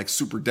point like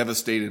super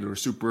devastated or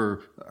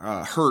super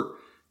hurt,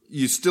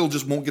 you still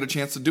just won't get a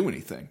chance to do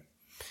anything.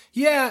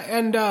 Yeah,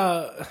 and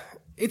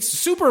it's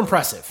super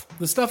impressive.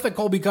 The stuff that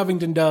Colby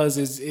Covington does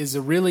is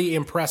a really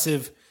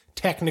impressive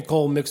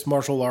technical mixed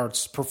martial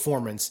arts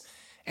performance.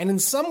 And in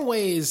some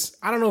ways,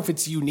 I don't know if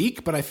it's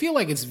unique, but I feel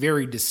like it's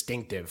very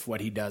distinctive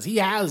what he does. He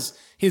has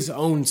his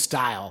own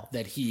style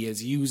that he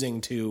is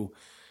using to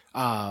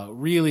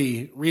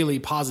really, really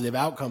positive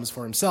outcomes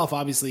for himself.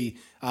 Obviously,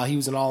 he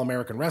was an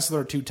All-American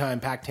wrestler,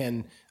 2-time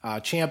Pac-10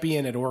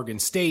 champion at Oregon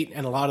State,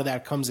 and a lot of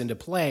that comes into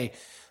play.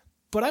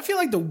 But I feel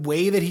like the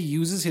way that he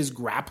uses his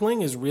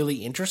grappling is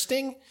really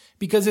interesting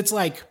because it's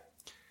like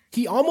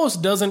he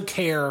almost doesn't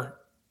care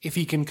if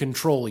he can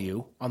control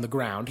you on the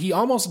ground. He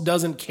almost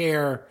doesn't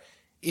care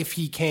if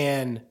he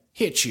can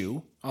hit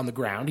you on the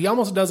ground. He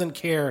almost doesn't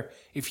care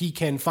if he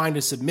can find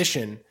a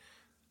submission,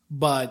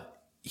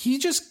 but he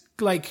just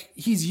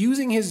he's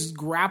using his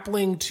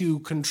grappling to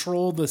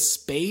control the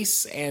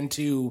space and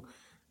to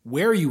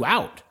wear you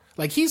out.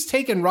 Like he's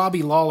taken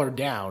Robbie Lawler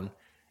down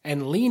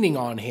and leaning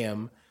on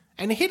him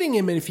and hitting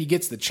him if he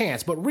gets the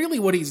chance. But really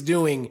what he's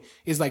doing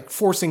is like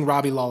forcing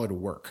Robbie Lawler to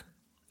work.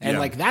 And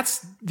like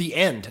that's the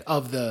end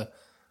of the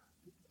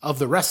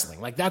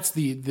wrestling. Like that's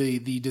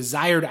the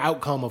desired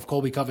outcome of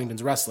Colby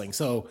Covington's wrestling.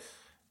 So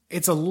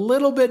it's a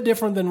little bit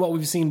different than what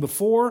we've seen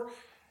before,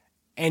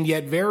 and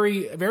yet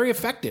very, very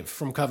effective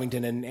from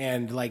Covington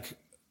and like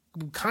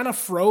kind of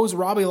froze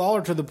Robbie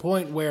Lawler to the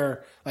point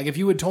where like if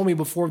you had told me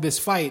before this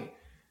fight,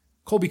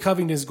 Colby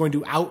Covington is going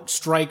to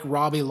outstrike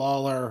Robbie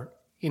Lawler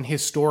in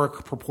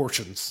historic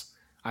proportions,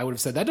 I would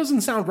have said that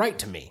doesn't sound right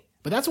to me.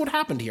 But that's what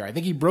happened here. I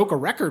think he broke a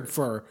record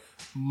for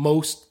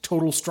most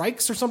total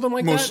strikes or something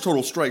like that. Most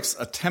total strikes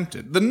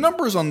attempted. The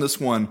numbers on this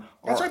one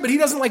are... That's right, but he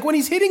doesn't, like, when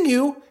he's hitting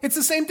you, it's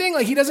the same thing.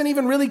 Like, he doesn't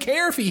even really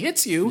care if he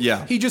hits you.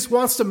 Yeah. He just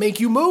wants to make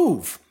you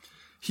move.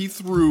 He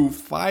threw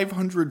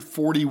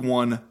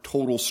 541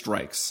 total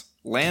strikes,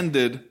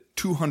 landed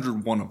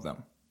 201 of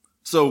them.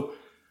 So,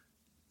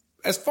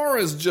 as far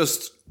as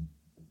just,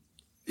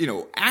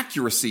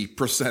 accuracy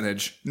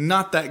percentage,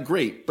 not that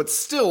great. But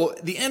still,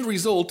 the end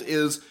result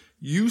is...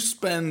 you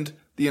spend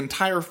the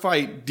entire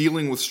fight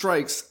dealing with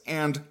strikes,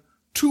 and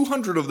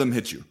 200 of them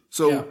hit you.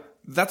 So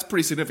that's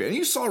pretty significant. And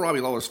you saw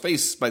Robbie Lawler's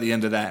face by the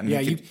end of that, and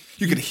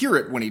you could hear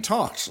it when he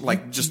talked,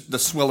 like just the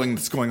swelling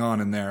that's going on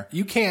in there.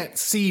 You can't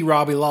see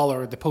Robbie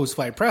Lawler at the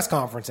post-fight press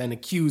conference and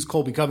accuse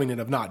Colby Covington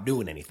of not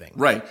doing anything.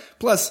 Right.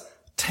 Plus,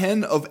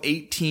 10 of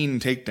 18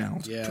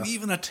 takedowns. Yeah. To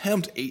even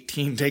attempt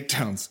 18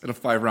 takedowns in a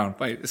 5-round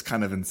fight is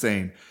kind of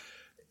insane.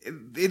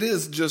 It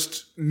is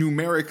just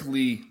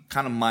numerically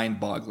kind of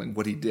mind-boggling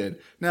what he did.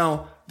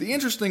 Now, the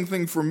interesting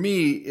thing for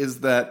me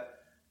is that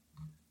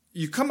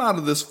you come out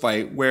of this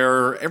fight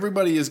where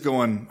everybody is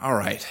going, all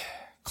right,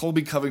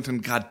 Colby Covington,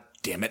 god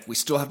damn it, we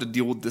still have to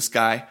deal with this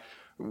guy.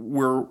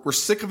 We're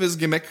sick of his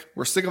gimmick.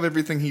 We're sick of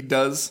everything he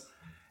does.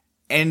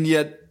 And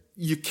yet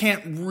you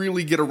can't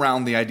really get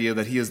around the idea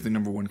that he is the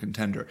number one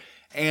contender.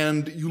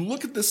 And you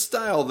look at this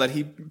style that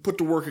he put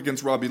to work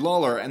against Robbie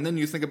Lawler, and then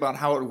you think about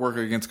how it would work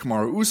against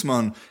Kamaru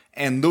Usman,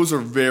 and those are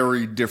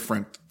very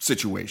different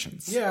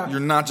situations. Yeah. You're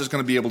not just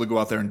going to be able to go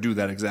out there and do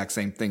that exact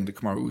same thing to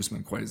Kamaru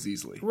Usman quite as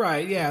easily.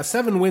 Right, yeah.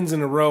 7 wins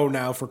in a row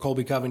now for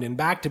Colby Covington.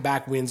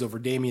 Back-to-back wins over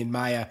Damian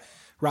Maia,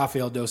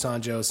 Rafael Dos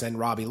Anjos, and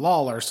Robbie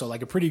Lawler. So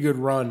like a pretty good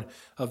run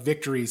of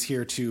victories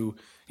here to...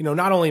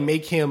 not only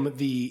make him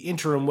the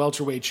interim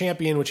welterweight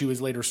champion, which he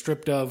was later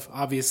stripped of,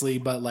 obviously,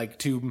 but like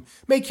to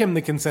make him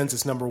the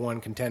consensus number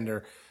one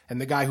contender and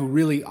the guy who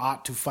really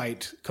ought to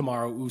fight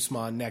Kamaru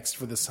Usman next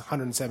for this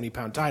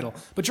 170-pound title.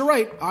 But you're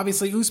right.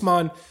 Obviously,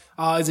 Usman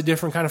is a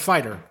different kind of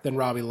fighter than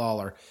Robbie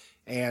Lawler.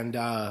 And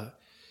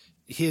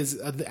his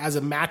as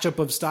a matchup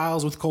of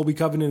styles with Colby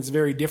Covington is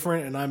very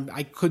different. And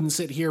I couldn't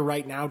sit here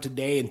right now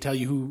today and tell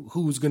you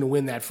who's going to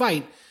win that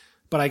fight.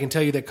 But I can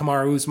tell you that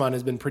Kamaru Usman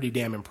has been pretty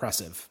damn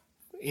impressive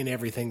in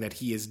everything that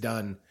he has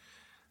done,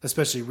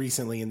 especially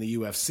recently in the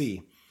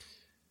UFC.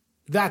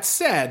 That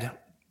said,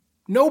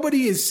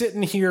 nobody is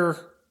sitting here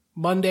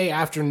Monday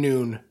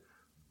afternoon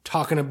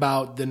talking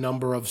about the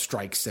number of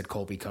strikes that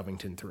Colby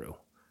Covington threw,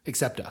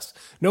 except us.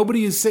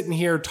 Nobody is sitting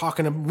here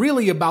talking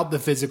really about the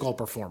physical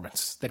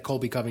performance that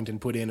Colby Covington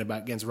put in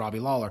against Robbie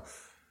Lawler.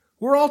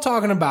 We're all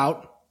talking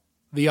about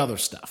the other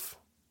stuff.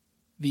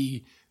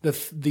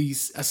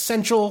 These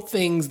essential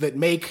things that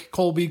make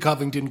Colby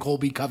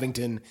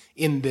Covington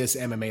in this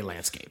MMA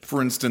landscape.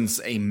 For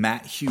instance, a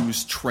Matt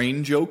Hughes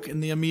train joke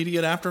in the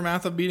immediate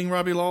aftermath of beating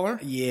Robbie Lawler?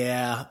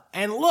 Yeah.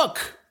 And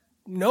look,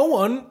 no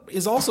one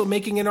is also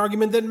making an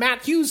argument that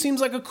Matt Hughes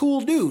seems like a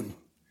cool dude.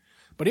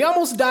 But he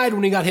almost died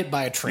when he got hit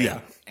by a train.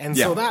 Yeah. And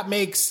so that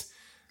makes...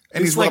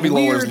 And he's Robbie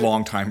Lawler's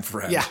longtime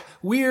friend. Yeah.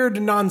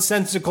 Weird,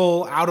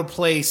 nonsensical, out of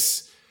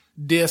place...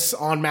 diss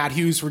on Matt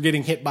Hughes for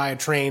getting hit by a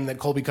train that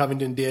Colby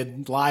Covington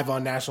did live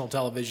on national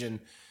television.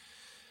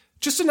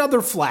 Just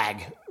another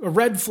flag, a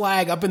red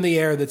flag up in the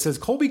air that says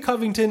Colby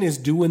Covington is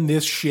doing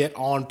this shit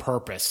on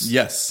purpose.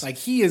 Yes. Like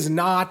he is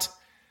not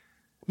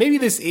maybe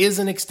this is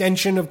an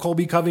extension of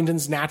Colby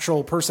Covington's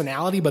natural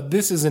personality, but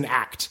this is an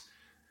act.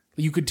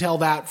 You could tell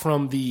that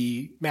from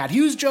the Matt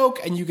Hughes joke,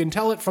 and you can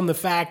tell it from the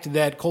fact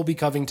that Colby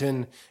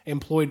Covington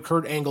employed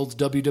Kurt Angle's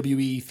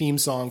WWE theme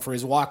song for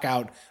his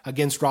walkout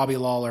against Robbie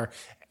Lawler,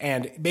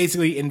 and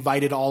basically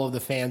invited all of the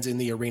fans in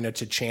the arena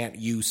to chant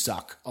 "You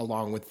suck"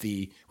 along with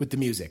the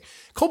music.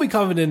 Colby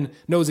Covington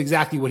knows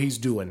exactly what he's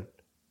doing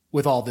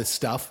with all this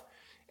stuff,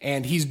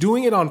 and he's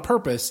doing it on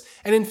purpose.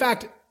 And in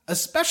fact,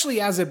 especially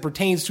as it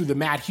pertains to the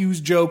Matt Hughes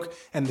joke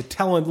and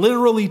the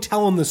literally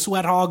telling the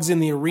sweat hogs in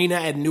the arena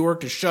at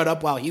Newark to shut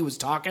up while he was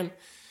talking,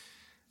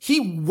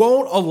 he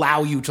won't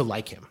allow you to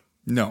like him.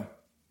 No.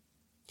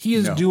 He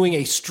is doing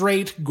a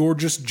straight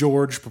Gorgeous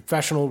George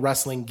professional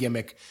wrestling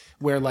gimmick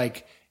where,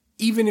 like,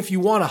 even if you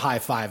want to high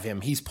five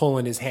him, he's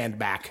pulling his hand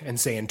back and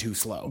saying too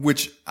slow.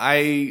 Which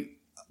I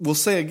will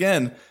say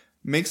again,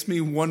 makes me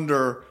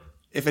wonder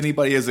if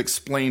anybody has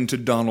explained to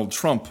Donald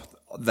Trump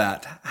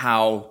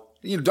how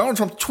Donald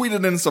Trump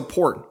tweeted in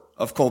support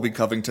of Colby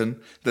Covington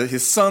that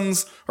his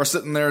sons are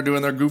sitting there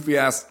doing their goofy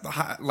ass,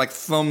 like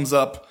thumbs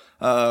up,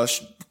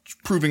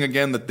 proving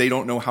again that they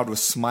don't know how to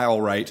smile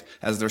right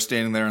as they're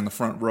standing there in the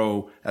front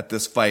row at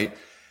this fight.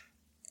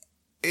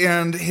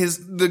 And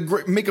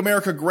the Make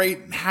America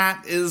Great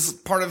hat is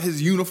part of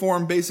his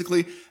uniform,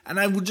 basically. And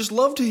I would just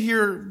love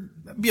to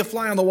be a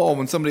fly on the wall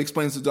when somebody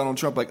explains to Donald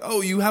Trump, like, oh,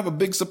 you have a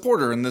big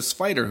supporter in this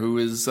fighter who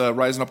is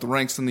rising up the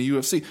ranks in the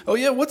UFC. Oh,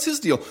 yeah, what's his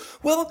deal?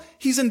 Well,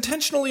 he's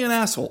intentionally an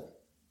asshole.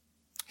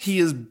 He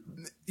is,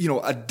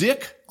 a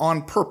dick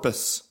on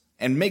purpose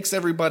and makes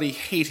everybody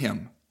hate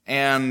him.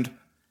 And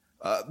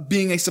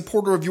being a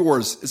supporter of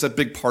yours is a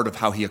big part of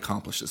how he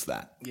accomplishes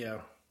that. Yeah.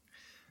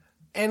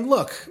 And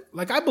look,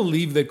 I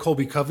believe that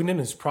Colby Covington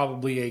is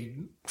probably a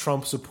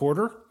Trump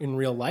supporter in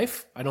real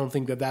life. I don't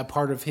think that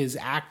part of his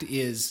act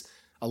is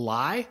a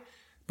lie.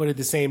 But at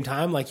the same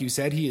time, like you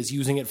said, he is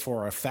using it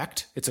for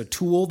effect. It's a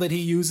tool that he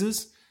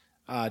uses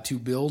to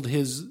build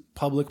his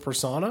public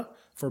persona,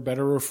 for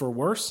better or for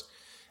worse.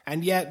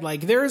 And yet,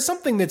 there is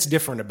something that's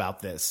different about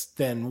this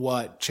than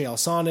what Chael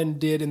Sonnen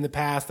did in the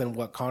past, than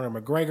what Conor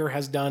McGregor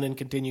has done and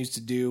continues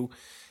to do.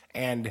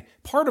 And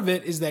part of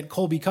it is that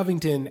Colby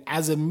Covington,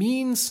 as a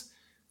means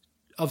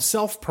of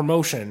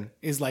self-promotion,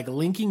 is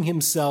linking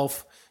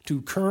himself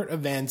to current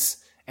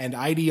events and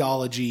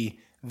ideology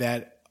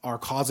that are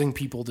causing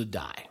people to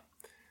die.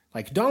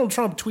 Donald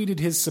Trump tweeted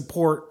his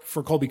support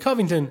for Colby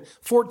Covington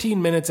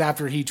 14 minutes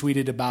after he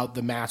tweeted about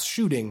the mass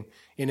shooting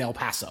in El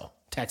Paso,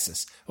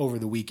 Texas, over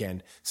the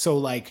weekend.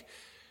 So,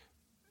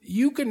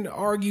 you can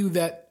argue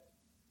that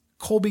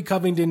Colby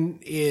Covington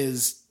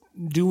is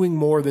doing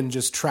more than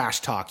just trash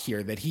talk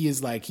here, that he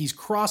is he's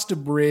crossed a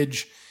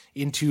bridge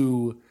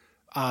into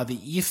the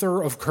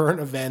ether of current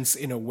events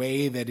in a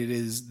way that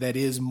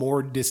is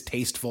more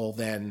distasteful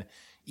than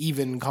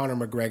even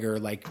Conor McGregor,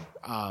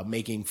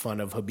 making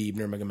fun of Khabib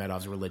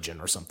Nurmagomedov's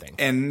religion or something.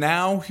 And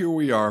now here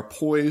we are,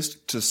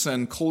 poised to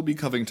send Colby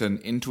Covington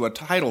into a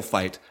title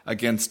fight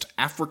against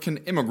African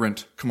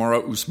immigrant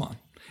Kamaru Usman.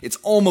 It's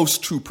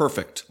almost too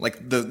perfect,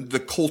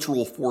 the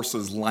cultural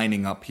forces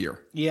lining up here.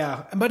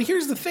 Yeah, but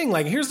here's the thing,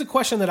 here's the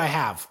question that I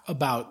have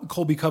about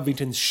Colby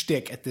Covington's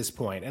shtick at this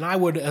point. And I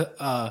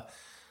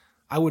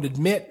would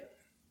admit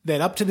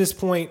that up to this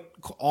point,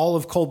 all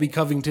of Colby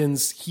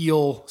Covington's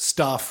heel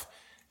stuff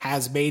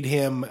has made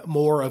him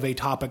more of a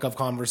topic of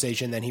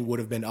conversation than he would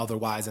have been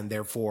otherwise, and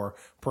therefore,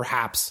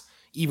 perhaps,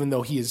 even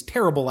though he is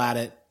terrible at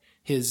it,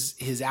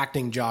 his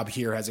acting job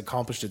here has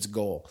accomplished its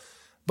goal.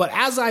 But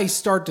as I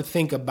start to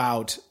think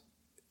about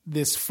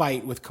this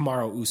fight with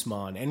Kamaru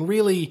Usman, and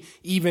really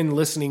even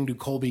listening to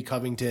Colby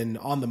Covington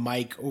on the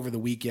mic over the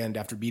weekend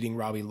after beating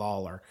Robbie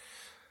Lawler,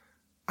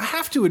 I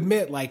have to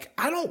admit,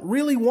 I don't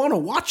really want to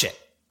watch it.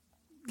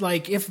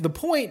 If the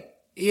point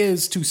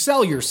is to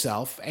sell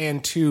yourself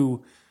and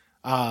to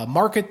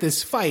market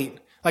this fight,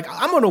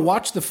 I'm going to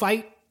watch the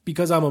fight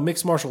because I'm a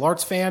mixed martial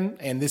arts fan,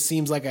 and this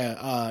seems like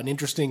an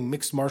interesting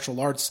mixed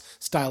martial arts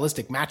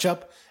stylistic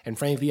matchup. And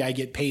frankly, I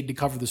get paid to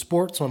cover the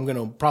sport, so I'm going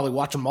to probably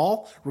watch them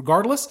all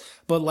regardless.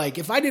 But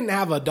if I didn't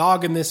have a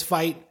dog in this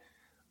fight,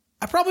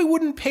 I probably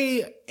wouldn't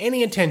pay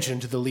any attention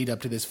to the lead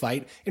up to this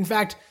fight. In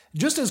fact,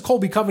 just as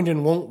Colby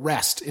Covington won't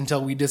rest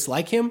until we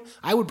dislike him,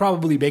 I would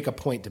probably make a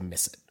point to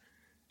miss it.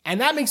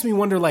 And that makes me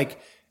wonder,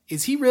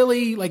 is he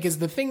really, is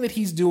the thing that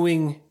he's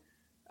doing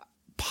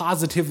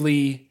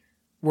positively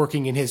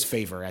working in his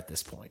favor at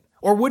this point?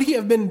 Or would he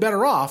have been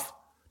better off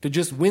to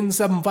just win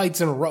 7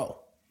 fights in a row?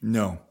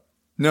 No.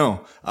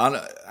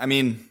 I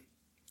mean,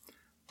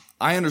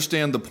 I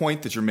understand the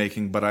point that you're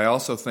making, but I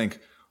also think,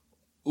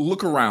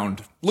 look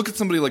around. Look at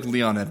somebody like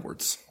Leon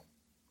Edwards.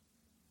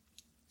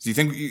 Do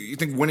you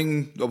think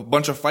winning a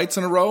bunch of fights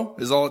in a row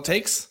is all it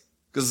takes?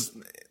 Because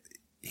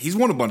he's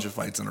won a bunch of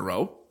fights in a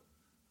row.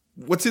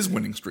 What's his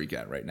winning streak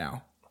at right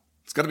now?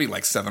 It's got to be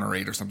 7 or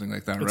 8 or something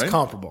like that, right? It's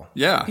comparable.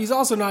 Yeah. He's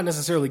also not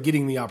necessarily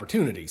getting the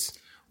opportunities,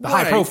 the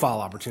high-profile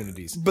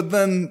opportunities. But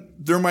then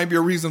there might be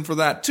a reason for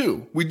that,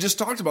 too. We just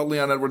talked about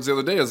Leon Edwards the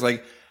other day. It's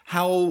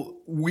how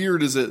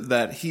weird is it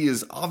that he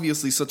is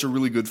obviously such a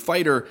really good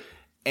fighter,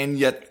 and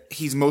yet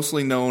he's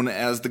mostly known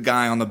as the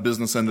guy on the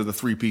business end of the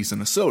 3-piece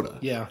and a soda.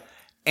 Yeah.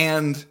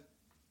 And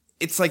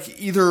it's like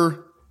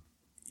either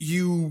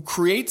you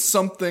create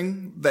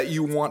something that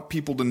you want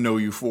people to know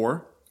you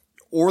for,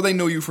 or they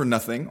know you for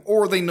nothing,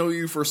 or they know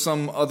you for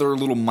some other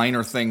little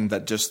minor thing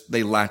that just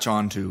they latch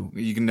on to.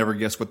 You can never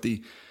guess what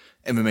the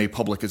MMA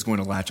public is going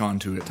to latch on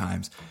to at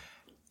times.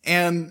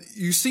 And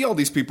you see all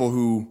these people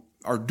who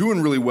are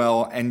doing really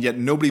well, and yet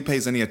nobody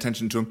pays any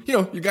attention to him. You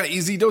know, you got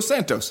Easy Dos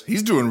Santos.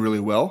 He's doing really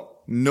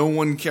well. No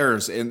one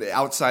cares. And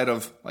outside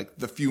of like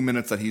the few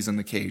minutes that he's in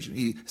the cage,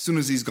 as soon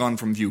as he's gone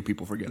from view,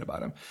 people forget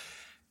about him.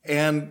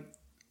 And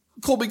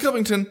Colby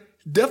Covington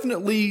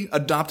definitely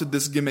adopted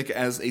this gimmick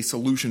as a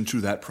solution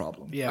to that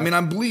problem. Yeah. I mean,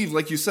 I believe,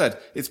 like you said,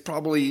 it's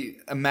probably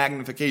a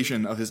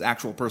magnification of his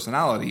actual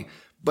personality,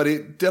 but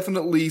it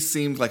definitely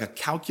seemed like a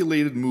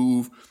calculated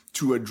move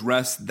to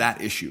address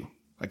that issue.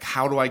 Like,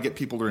 how do I get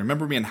people to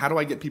remember me, and how do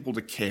I get people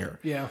to care?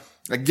 Yeah.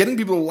 Like, getting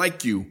people to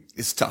like you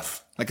is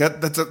tough. Like,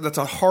 that's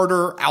a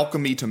harder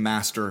alchemy to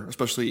master,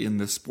 especially in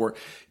this sport.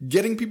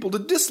 Getting people to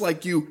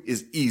dislike you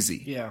is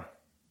easy. Yeah.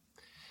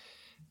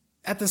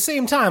 At the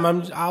same time,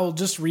 I'll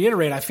just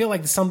reiterate, I feel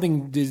like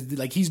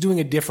he's doing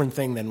a different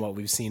thing than what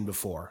we've seen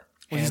before.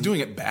 Well, he's doing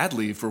it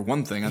badly, for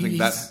one thing. I think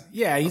that's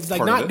he's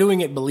like not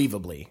doing it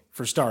believably,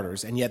 for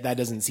starters, and yet that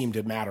doesn't seem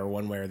to matter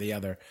one way or the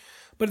other.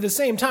 But at the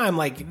same time,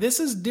 like, this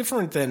is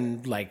different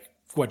than like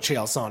what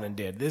Chael Sonnen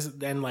did.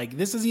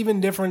 This is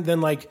even different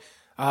than like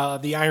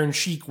the Iron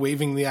Sheik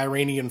waving the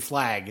Iranian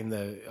flag in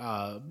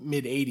the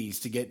mid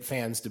 '80s to get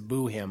fans to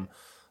boo him.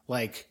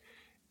 Like,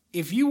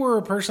 if you were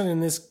a person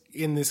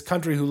in this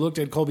country who looked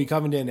at Colby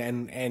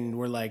Covington and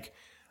were like,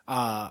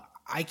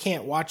 I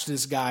can't watch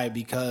this guy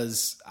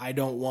because I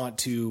don't want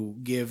to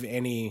give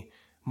any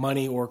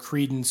money or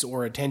credence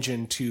or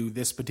attention to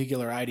this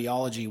particular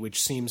ideology,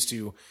 which seems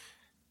to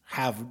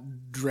have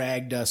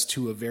dragged us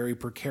to a very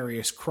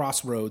precarious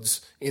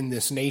crossroads in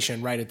this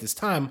nation right at this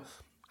time,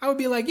 I would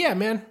be like, yeah,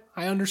 man,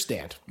 I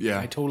understand. Yeah.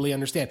 I totally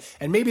understand.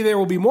 And maybe there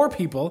will be more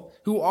people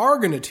who are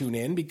going to tune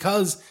in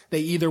because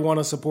they either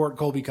want to support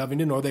Colby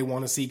Covington or they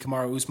want to see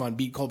Kamaru Usman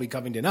beat Colby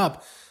Covington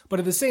up. But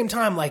at the same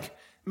time, like,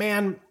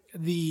 man,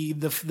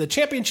 the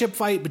championship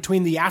fight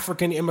between the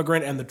African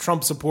immigrant and the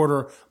Trump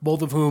supporter,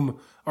 both of whom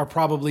are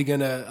probably going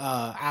to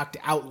act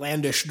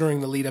outlandish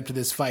during the lead up to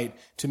this fight,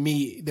 to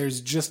me,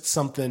 there's just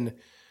something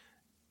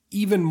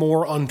even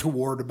more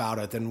untoward about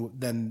it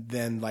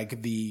than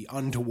like the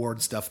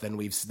untoward stuff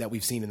that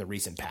we've seen in the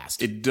recent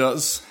past. It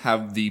does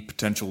have the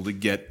potential to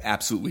get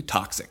absolutely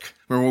toxic.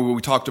 Remember what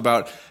we talked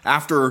about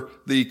after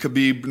the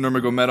Khabib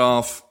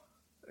Nurmagomedov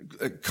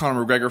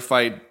Conor McGregor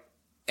fight,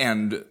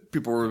 and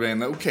people were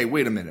saying, okay,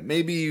 wait a minute,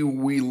 maybe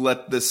we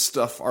let this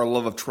stuff, our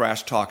love of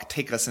trash talk,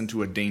 take us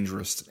into a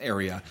dangerous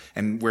area,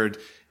 and where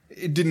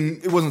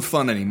it wasn't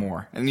fun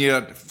anymore. And you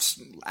had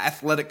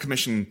athletic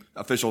commission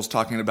officials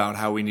talking about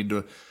how we need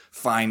to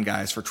fine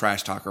guys for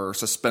trash talk or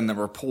suspend them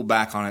or pull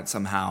back on it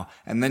somehow.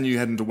 And then you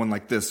head into one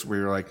like this where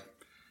you're like,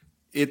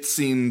 it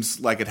seems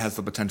like it has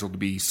the potential to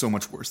be so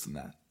much worse than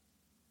that.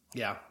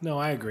 Yeah, no,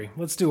 I agree.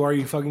 Let's do Are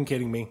You Fucking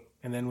Kidding Me?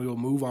 And then we will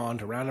move on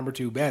to round number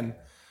 2. Ben,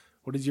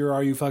 what is your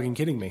Are You Fucking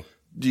Kidding Me?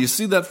 Do you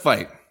see that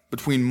fight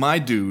between my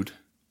dude,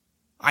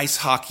 ice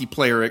hockey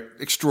player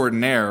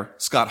extraordinaire,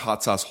 Scott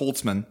Hot Sauce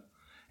Holtzman,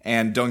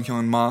 and Dong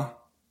Hyun Ma?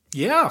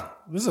 Yeah,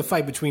 this is a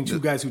fight between two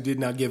guys who did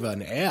not give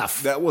an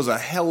F. That was a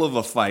hell of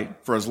a fight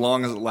for as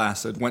long as it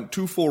lasted. Went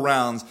 2 full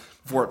rounds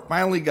before it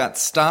finally got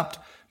stopped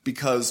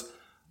because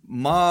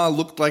Ma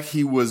looked like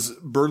he was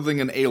birthing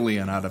an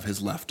alien out of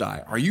his left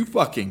eye. Are you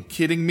fucking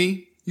kidding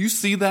me? You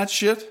see that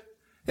shit?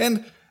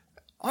 And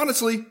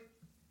honestly,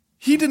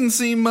 he didn't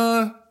seem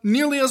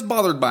nearly as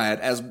bothered by it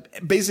as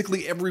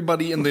basically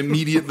everybody in the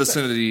immediate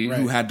vicinity right.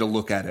 who had to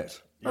look at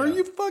it. Yeah. Are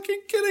you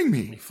fucking kidding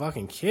me? Are you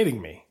fucking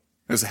kidding me?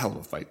 It was a hell of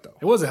a fight, though.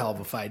 It was a hell of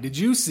a fight. Did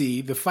you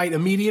see the fight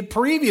immediate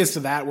previous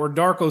to that where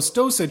Darko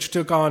Stosic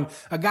took on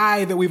a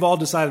guy that we've all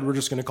decided we're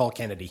just going to call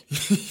Kennedy?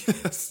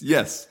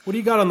 Yes. What do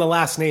you got on the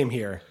last name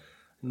here?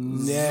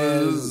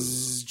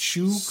 Nezchuku?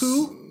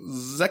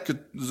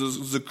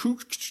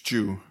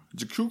 Zakuku.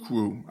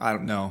 I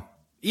don't know.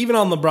 Even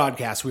on the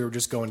broadcast, we were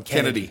just going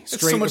Kennedy.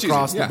 Straight so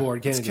across easier. the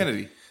board, Kennedy. It's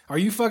Kennedy. Are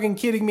you fucking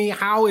kidding me?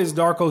 How is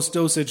Darko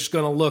Stosic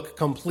going to look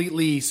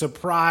completely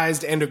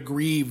surprised and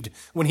aggrieved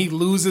when he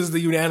loses the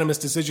unanimous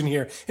decision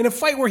here in a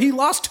fight where he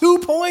lost 2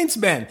 points,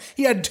 Ben?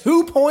 He had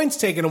 2 points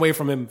taken away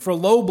from him for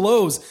low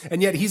blows,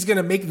 and yet he's going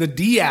to make the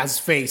Diaz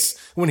face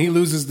when he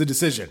loses the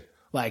decision.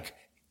 Like,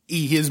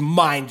 his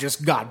mind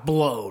just got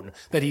blown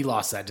that he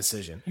lost that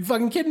decision. You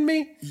fucking kidding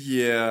me?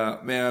 Yeah,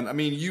 man. I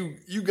mean,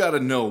 you got to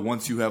know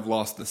once you have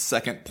lost the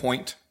second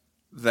point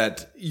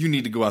that you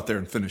need to go out there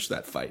and finish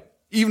that fight.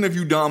 Even if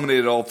you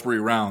dominated all 3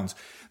 rounds,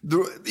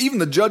 even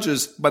the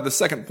judges by the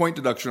second point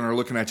deduction are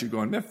looking at you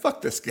going, man,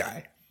 fuck this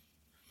guy.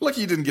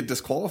 Lucky you didn't get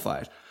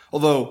disqualified.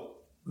 Although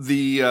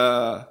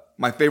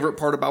my favorite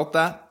part about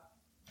that,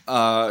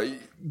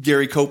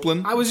 Gary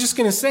Copeland. I was just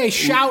going to say,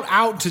 shout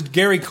out to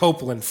Gary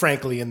Copeland,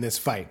 frankly, in this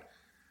fight.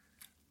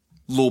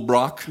 Lil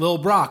Brock. Lil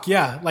Brock,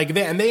 yeah.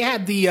 They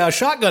had the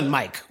shotgun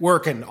mic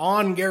working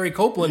on Gary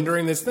Copeland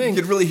during this thing.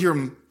 You could really hear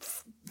him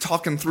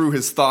talking through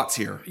his thoughts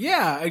here.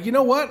 Yeah, you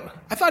know what?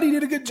 I thought he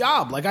did a good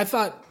job. I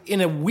thought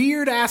in a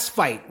weird-ass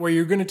fight where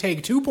you're going to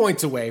take 2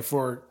 points away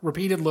for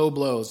repeated low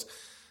blows,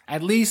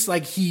 at least,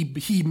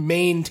 he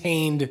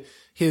maintained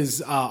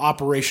his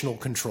operational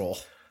control.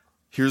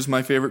 Here's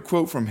my favorite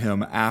quote from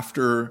him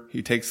after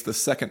he takes the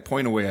second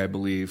point away, I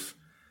believe,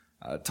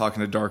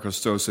 talking to Darko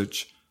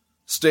Stosic.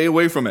 Stay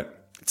away from it.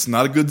 It's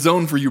not a good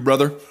zone for you,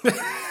 brother.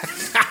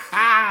 It's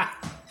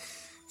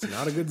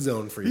not a good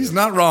zone for you. He's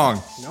not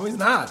wrong. No, he's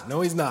not.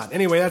 No, he's not.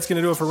 Anyway, that's going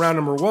to do it for round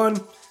number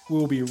 1.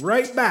 We'll be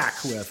right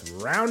back with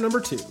round number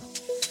 2.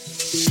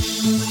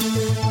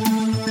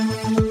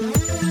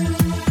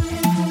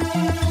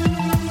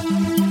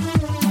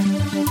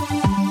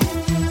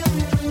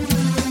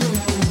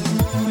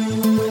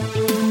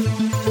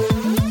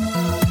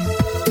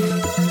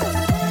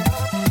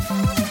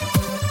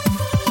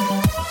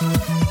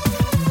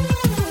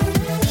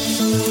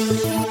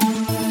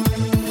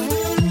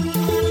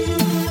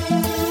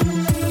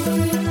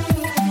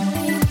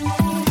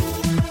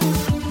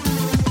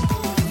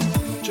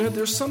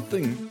 There's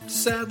something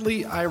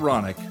sadly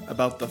ironic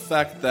about the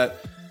fact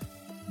that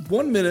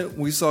 1 minute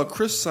we saw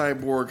Chris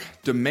Cyborg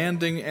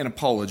demanding an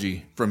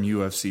apology from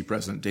UFC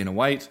President Dana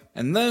White,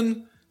 and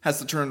then has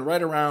to turn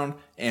right around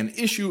and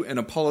issue an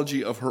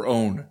apology of her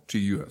own to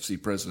UFC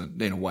President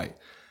Dana White.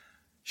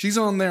 She's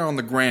on there on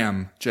the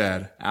gram,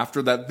 Chad,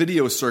 after that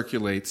video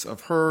circulates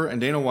of her and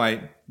Dana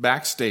White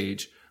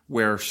backstage,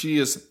 where she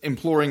is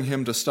imploring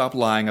him to stop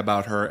lying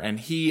about her, and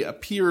he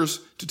appears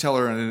to tell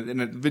her,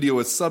 and the video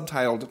is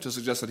subtitled to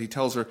suggest that he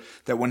tells her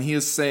that when he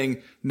is saying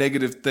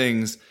negative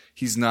things,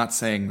 he's not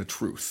saying the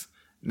truth.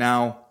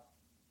 Now,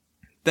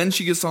 then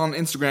she gets on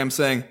Instagram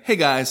saying, "Hey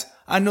guys,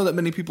 I know that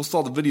many people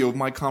saw the video of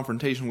my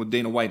confrontation with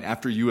Dana White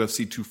after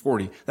UFC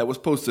 240 that was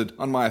posted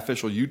on my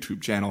official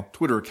YouTube channel,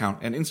 Twitter account,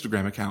 and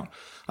Instagram account.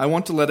 I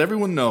want to let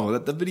everyone know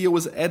that the video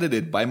was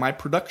edited by my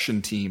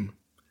production team."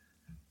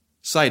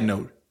 Side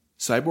note,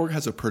 Cyborg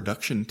has a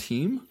production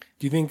team?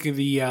 Do you think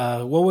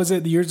what was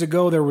it, years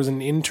ago, there was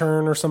an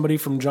intern or somebody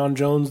from John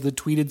Jones that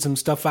tweeted some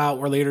stuff out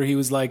where later he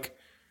was like,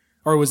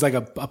 or it was like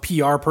a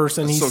PR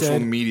person, he said? Social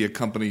media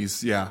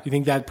companies, yeah. Do you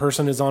think that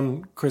person is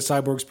on Chris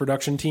Cyborg's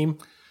production team?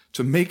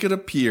 To make it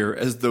appear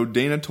as though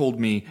Dana told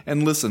me,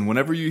 and listen,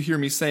 whenever you hear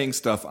me saying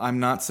stuff, I'm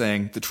not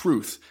saying the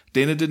truth.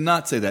 Dana did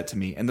not say that to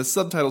me, and the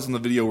subtitles in the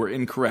video were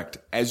incorrect.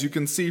 As you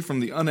can see from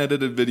the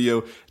unedited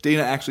video,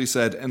 Dana actually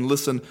said, and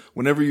listen,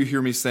 whenever you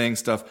hear me saying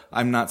stuff,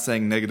 I'm not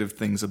saying negative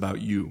things about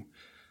you.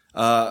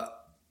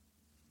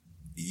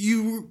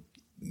 You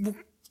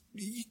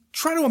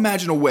try to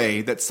imagine a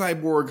way that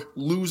Cyborg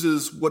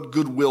loses what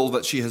goodwill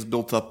that she has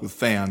built up with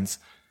fans.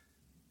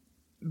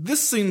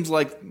 This seems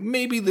like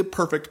maybe the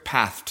perfect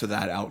path to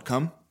that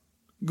outcome.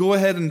 Go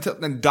ahead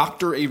and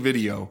doctor a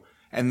video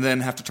and then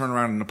have to turn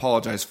around and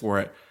apologize for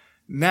it.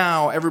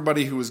 Now,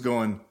 everybody who was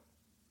going,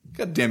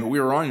 God damn it, we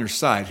were on your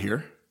side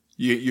here.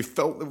 You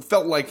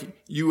felt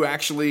like you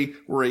actually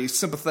were a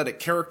sympathetic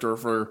character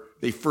for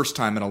the first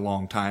time in a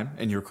long time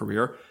in your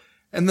career.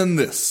 And then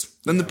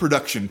then the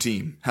production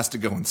team has to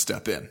go and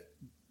step in.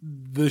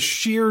 The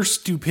sheer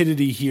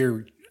stupidity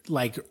here,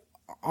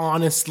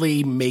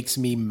 honestly makes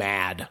me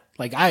mad.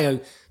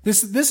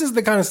 This is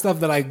the kind of stuff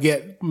that I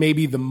get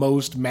maybe the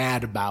most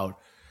mad about.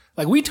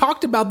 We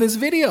talked about this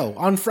video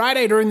on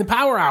Friday during the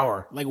Power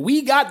Hour.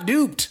 We got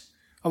duped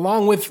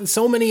along with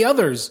so many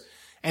others.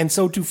 And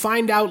so to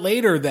find out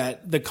later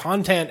that the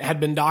content had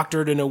been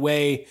doctored in a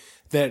way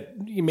that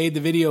made the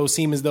video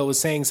seem as though it was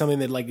saying something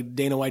that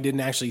Dana White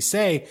didn't actually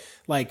say,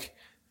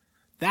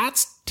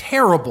 that's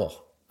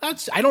terrible.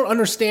 I don't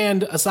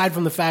understand, aside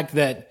from the fact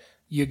that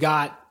you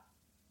got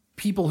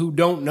people who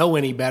don't know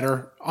any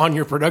better on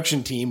your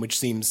production team, which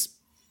seems,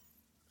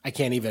 I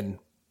can't even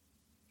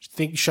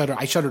shudder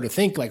to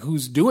think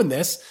who's doing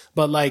this,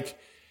 but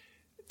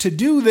to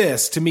do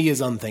this to me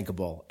is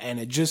unthinkable. And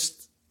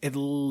it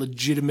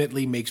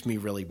legitimately makes me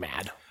really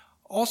mad.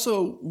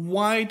 Also,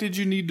 why did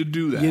you need to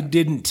do that? You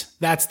didn't.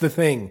 That's the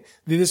thing.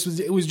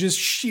 It was just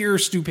sheer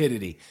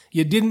stupidity.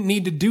 You didn't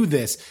need to do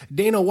this.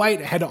 Dana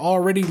White had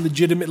already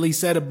legitimately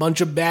said a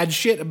bunch of bad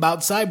shit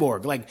about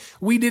Cyborg.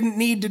 We didn't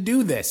need to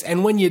do this.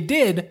 And when you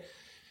did,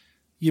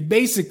 you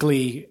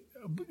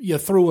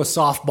threw a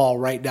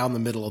softball right down the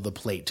middle of the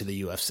plate to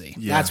the UFC.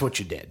 Yeah. That's what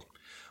you did.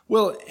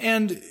 Well,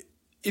 and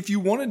if you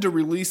wanted to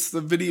release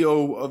the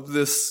video of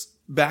this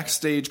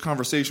backstage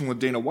conversation with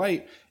Dana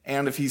White,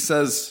 and if he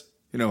says,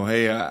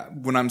 hey,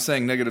 when I'm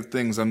saying negative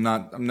things, I'm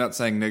not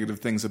saying negative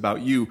things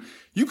about you,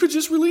 you could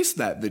just release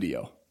that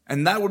video,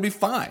 and that would be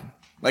fine.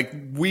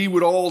 We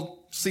would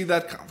all see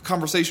that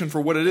conversation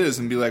for what it is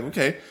and be like,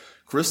 okay,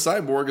 Chris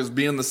Cyborg is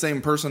being the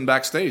same person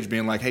backstage,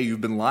 being like, hey, you've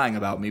been lying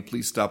about me,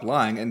 please stop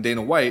lying. And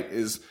Dana White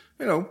is,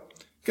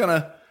 kind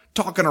of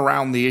talking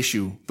around the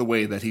issue the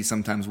way that he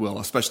sometimes will,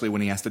 especially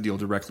when he has to deal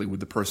directly with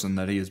the person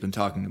that he has been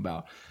talking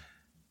about.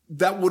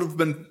 That would have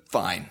been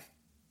fine.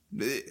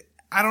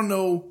 I don't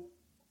know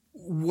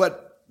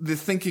what the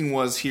thinking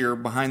was here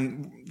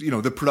behind,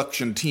 the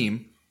production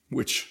team,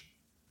 which,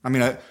 what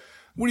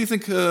do you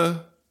think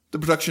the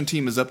production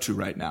team is up to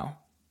right now?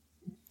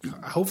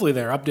 Hopefully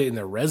they're updating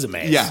their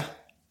resumes.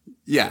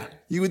 Yeah.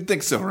 You would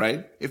think so,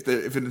 right? If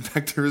in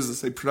fact there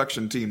is a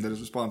production team that is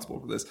responsible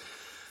for this.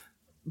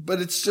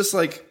 But it's just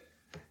like,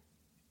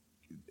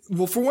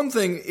 well, for one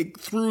thing, it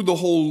threw the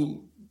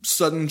whole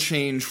sudden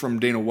change from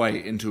Dana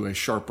White into a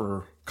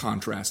sharper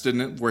contrast,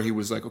 didn't it? Where he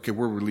was like, okay,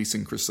 we're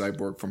releasing Chris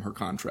Cyborg from her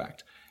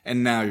contract.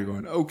 And now you're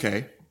going,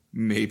 okay,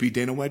 maybe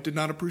Dana White did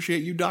not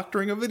appreciate you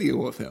doctoring a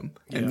video of him.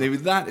 And maybe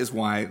that is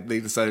why they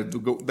decided to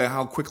go,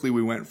 how quickly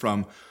we went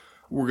from,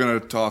 we're going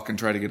to talk and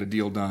try to get a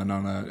deal done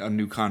on a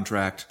new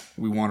contract.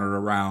 We want her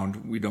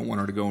around. We don't want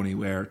her to go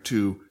anywhere,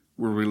 to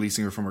we're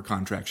releasing her from her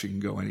contract. She can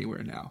go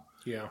anywhere now.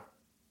 Yeah.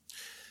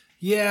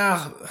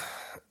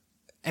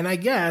 And I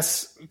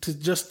guess to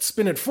just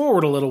spin it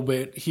forward a little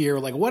bit here,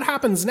 like what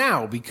happens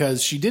now?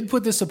 Because she did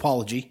put this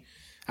apology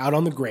out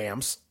on the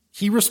grams.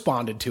 He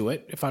responded to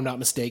it, if I'm not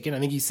mistaken. I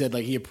think he said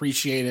like he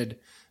appreciated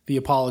the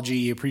apology.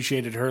 He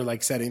appreciated her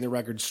like setting the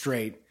record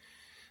straight.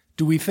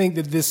 Do we think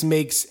that this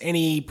makes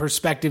any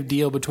prospective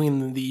deal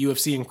between the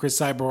UFC and Chris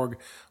Cyborg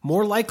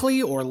more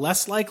likely or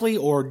less likely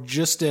or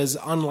just as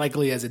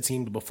unlikely as it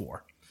seemed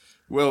before?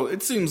 Well,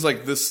 it seems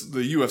like the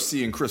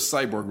UFC and Chris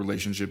Cyborg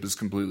relationship is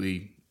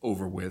completely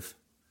over with.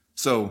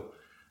 So,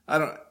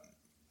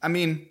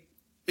 if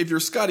you're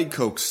Scotty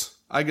Cokes,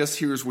 I guess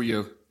here's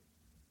where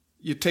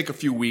you take a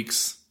few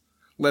weeks,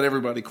 let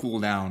everybody cool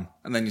down,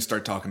 and then you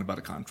start talking about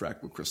a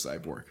contract with Chris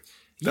Cyborg.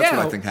 That's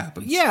what I think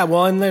happens. Yeah,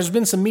 well, and there's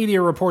been some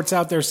media reports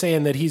out there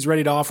saying that he's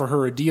ready to offer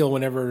her a deal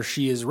whenever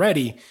she is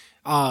ready.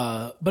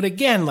 But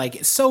again, like,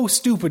 it's so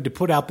stupid to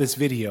put out this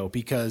video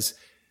because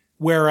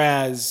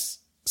whereas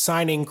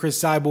signing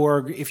Chris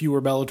Cyborg, if you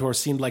were Bellator,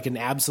 seemed like an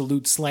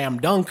absolute slam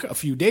dunk a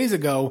few days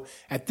ago,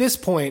 at this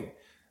point,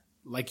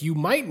 like, you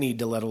might need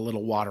to let a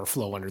little water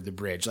flow under the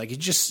bridge. Like,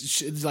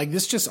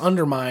 this just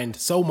undermined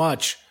so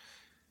much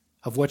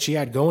of what she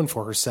had going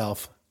for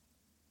herself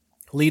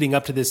leading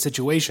up to this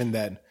situation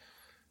that,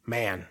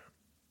 man,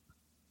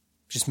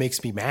 just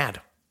makes me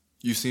mad.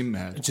 You seem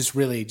mad. It just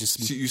really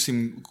You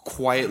seem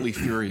quietly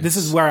furious. This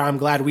is where I'm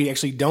glad we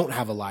actually don't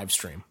have a live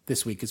stream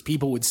this week, because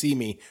people would see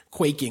me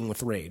quaking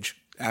with rage.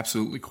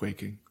 Absolutely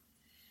quaking.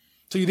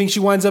 So you think she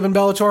winds up in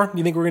Bellator?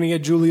 You think we're going to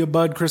get Julia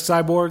Budd, Chris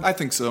Cyborg? I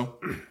think so.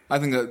 I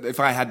think that if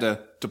I had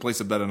to place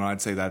a bet on it,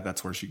 I'd say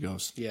that's where she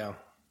goes. Yeah.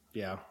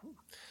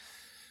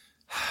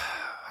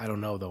 I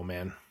don't know, though,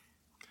 man.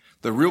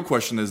 The real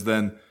question is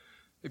then,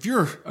 if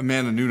you're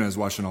Amanda Nunes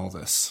watching all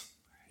this,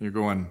 you're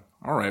going,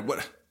 all right,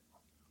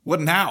 what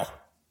now?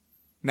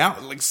 Now,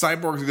 like,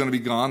 Cyborg is going to be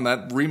gone.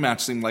 That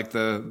rematch seemed like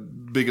the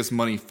biggest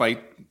money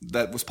fight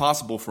that was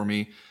possible for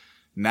me.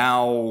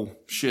 Now,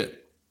 shit.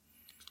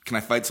 Can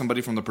I fight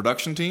somebody from the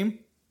production team?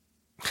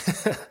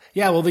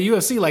 Yeah, well, the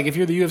UFC, like, if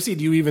you're the UFC,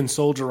 do you even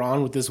soldier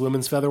on with this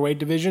women's featherweight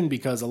division?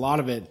 Because a lot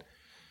of it,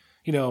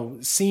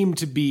 seemed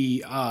to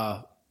be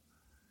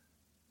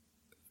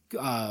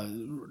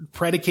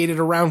predicated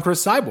around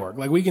Chris Cyborg.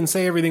 Like, we can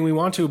say everything we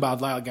want to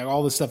about like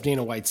all the stuff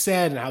Dana White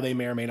said and how they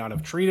may or may not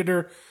have treated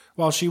her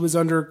while she was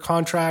under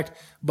contract,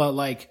 but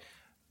like,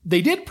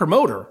 they did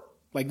promote her.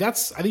 Like, I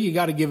think you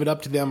got to give it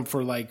up to them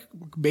for like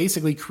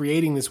basically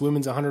creating this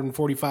women's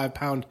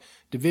 145-pound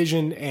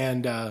division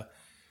and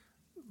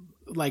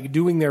like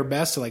doing their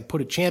best to like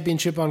put a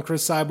championship on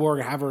Chris Cyborg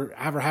and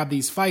have her have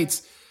these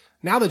fights.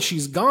 Now that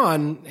she's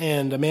gone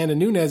and Amanda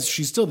Nunes,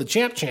 she's still the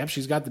champ.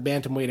 She's got the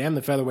bantamweight and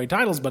the featherweight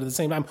titles, but at the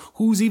same time,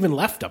 who's even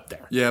left up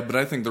there? Yeah, but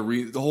I think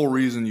the whole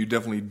reason you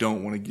definitely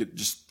don't want to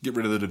get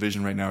rid of the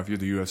division right now if you're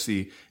the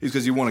UFC is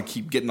because you want to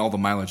keep getting all the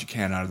mileage you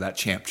can out of that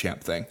champ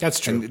thing.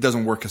 That's true. And it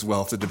doesn't work as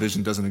well if the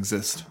division doesn't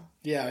exist.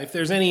 Yeah, if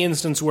there's any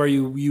instance where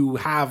you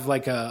have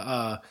like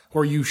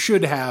or you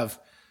should have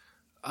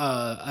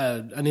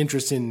an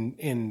interest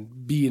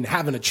in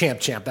having a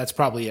champ, that's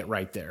probably it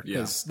right there.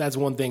 Because that's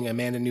one thing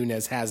Amanda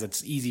Nunes has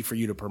that's easy for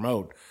you to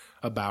promote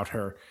about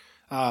her.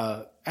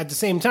 At the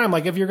same time,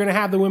 like, if you're going to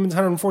have the women's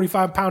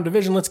 145-pound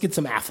division, let's get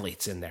some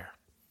athletes in there.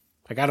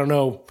 Like, I don't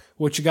know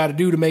what you got to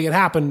do to make it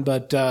happen,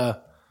 but it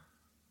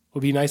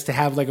would be nice to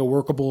have like a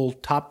workable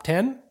top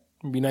 10. It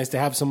would be nice to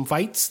have some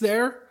fights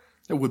there.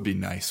 It would be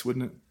nice,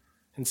 wouldn't it?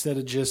 Instead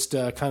of just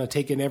kind of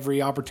taking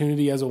every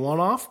opportunity as a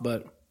one-off,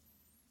 but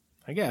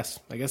I guess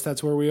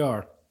that's where we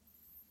are.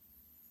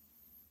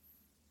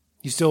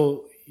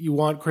 You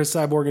want Chris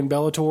Cyborg in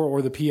Bellator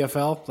or the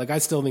PFL? Like, I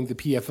still think the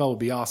PFL would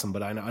be awesome,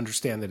 but I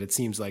understand that it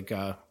seems like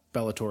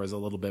Bellator is a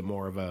little bit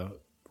more of a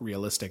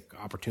realistic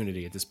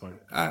opportunity at this point.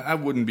 I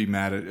wouldn't be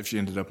mad at if she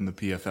ended up in the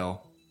PFL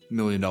 $1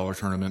 million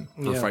tournament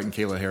for fighting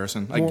Kayla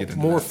Harrison. I'd get into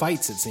more that.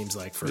 fights, it seems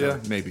like, for her. Yeah,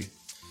 maybe.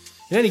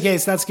 In any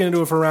case, that's going to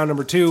do it for round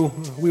number 2.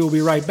 We will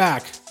be right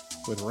back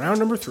with round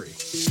number 3.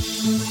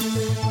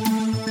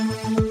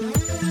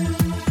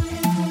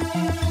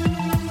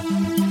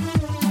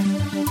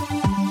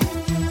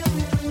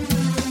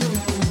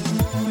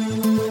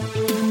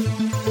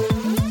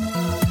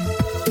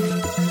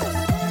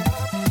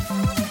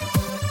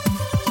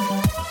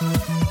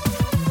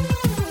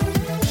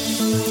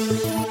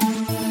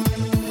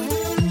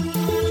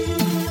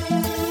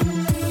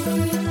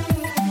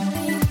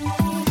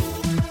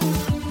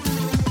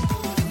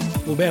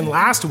 Well, Ben,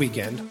 last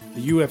weekend,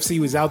 the UFC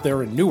was out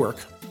there in Newark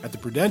at the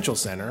Prudential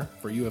Center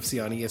for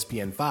UFC on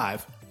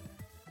ESPN5.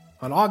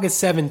 On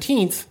August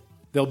 17th,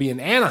 they'll be in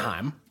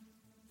Anaheim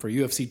for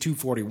UFC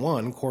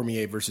 241,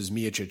 Cormier versus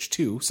Miocic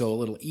 2, so a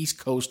little East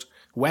Coast,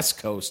 West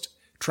Coast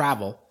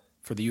travel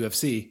for the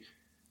UFC.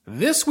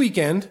 This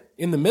weekend,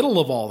 in the middle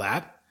of all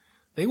that,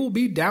 they will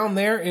be down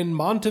there in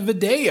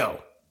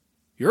Montevideo,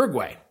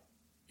 Uruguay.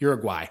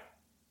 Uruguay.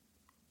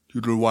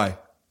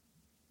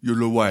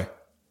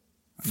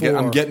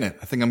 I'm getting it.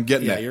 I think I'm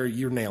getting it. Yeah,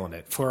 you're nailing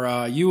it. For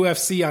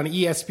UFC on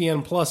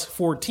ESPN Plus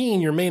 14,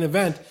 your main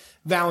event,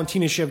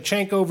 Valentina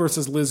Shevchenko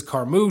versus Liz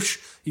Carmouche.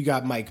 You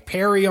got Mike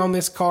Perry on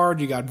this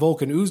card. You got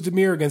Volkan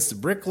Oezdemir against the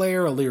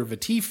Bricklayer, Ilir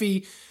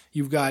Latifi.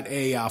 You've got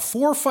a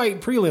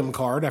 4-fight prelim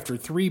card after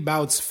 3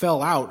 bouts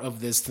fell out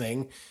of this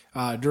thing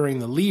during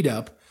the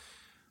lead-up.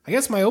 I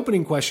guess my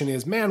opening question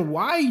is, man,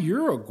 why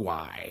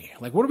Uruguay?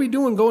 Like, what are we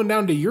doing going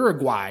down to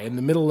Uruguay in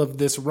the middle of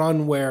this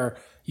run where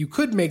you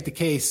could make the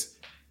case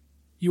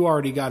you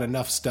already got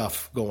enough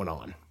stuff going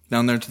on?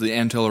 Down there to the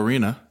Antel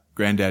Arena,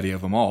 granddaddy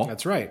of them all.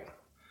 That's right.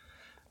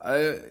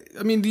 I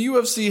mean, the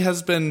UFC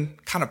has been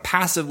kind of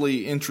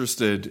passively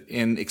interested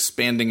in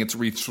expanding its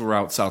reach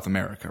throughout South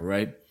America,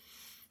 right?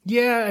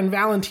 Yeah, and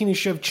Valentina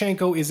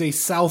Shevchenko is a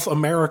South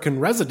American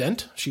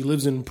resident. She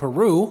lives in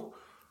Peru.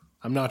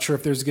 I'm not sure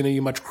if there's going to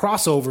be much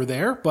crossover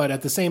there, but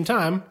at the same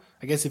time,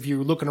 I guess if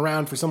you're looking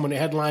around for someone to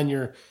headline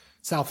your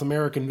South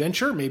American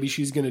venture, maybe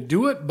she's going to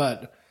do it,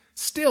 but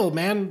still,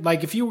 man,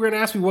 like if you were going to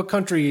ask me what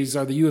countries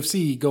are the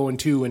UFC going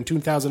to in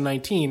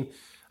 2019,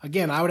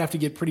 again, I would have to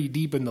get pretty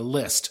deep in the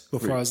list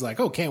before I was like,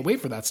 oh, can't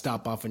wait for that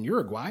stop off in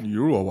Uruguay.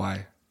 Uruguay.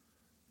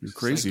 You're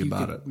crazy like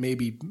about it.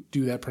 Maybe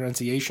do that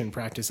pronunciation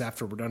practice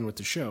after we're done with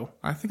the show.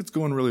 I think it's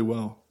going really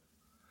well.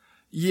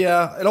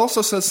 Yeah, it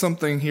also says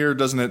something here,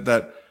 doesn't it,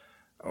 that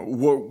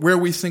where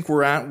we think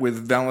we're at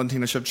with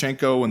Valentina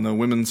Shevchenko and the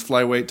women's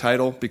flyweight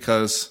title,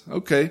 because,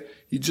 okay,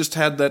 you just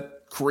had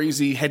that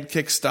crazy head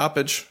kick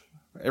stoppage.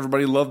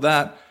 Everybody loved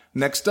that.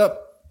 Next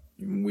up,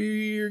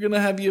 we're going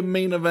to have you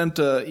main event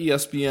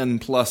ESPN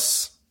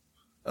Plus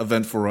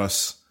event for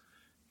us,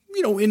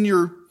 you know, in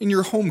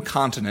your home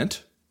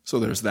continent. So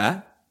there's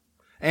that.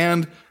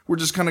 And we're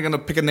just kind of going to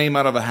pick a name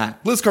out of a hat.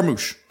 Liz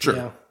Carmouche. Sure.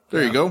 Yeah.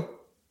 There you go.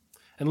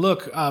 And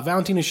look,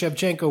 Valentina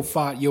Shevchenko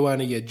fought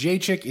Joanna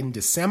Jędrzejczyk in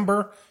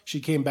December.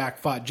 She came back,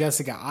 fought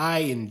Jessica Ai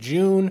in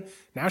June.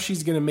 Now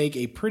she's going to make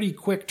a pretty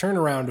quick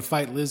turnaround to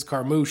fight Liz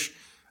Carmouche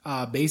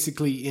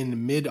basically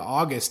in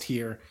mid-August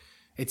here.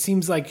 It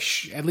seems like,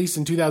 at least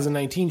in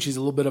 2019, she's a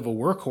little bit of a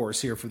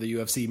workhorse here for the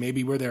UFC.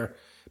 Maybe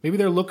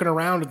they're looking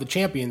around at the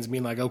champions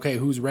being like, okay,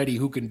 who's ready?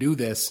 Who can do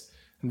this?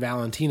 And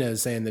Valentina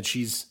is saying that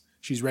she's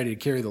ready to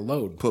carry the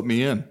load. Put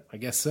me in. I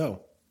guess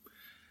so.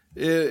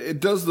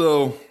 It does,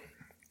 though.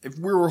 If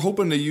we were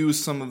hoping to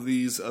use some of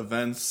these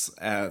events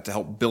to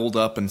help build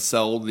up and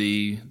sell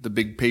the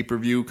big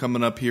pay-per-view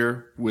coming up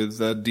here with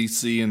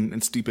DC and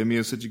Stipe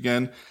Miocic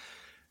again,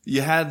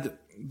 you had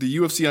the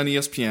UFC on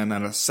ESPN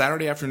at a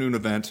Saturday afternoon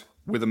event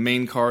with a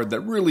main card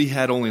that really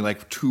had only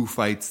like 2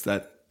 fights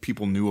that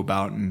people knew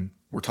about and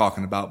were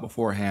talking about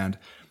beforehand.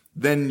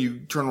 Then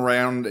you turn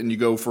around and you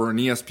go for an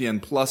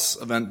ESPN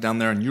Plus event down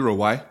there in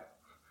Uruguay,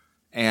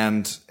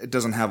 and it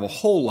doesn't have a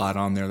whole lot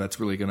on there that's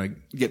really going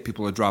to get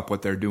people to drop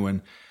what they're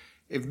doing.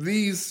 If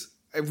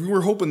we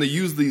were hoping to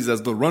use these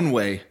as the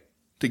runway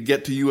to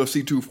get to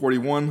UFC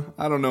 241,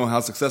 I don't know how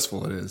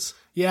successful it is.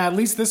 Yeah, at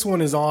least this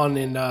one is on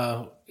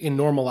in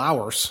normal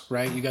hours,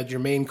 right? You got your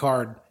main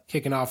card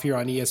kicking off here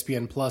on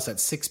ESPN Plus at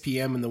 6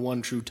 p.m. in the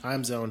One True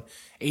time zone,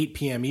 8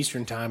 p.m.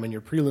 Eastern time, and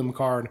your prelim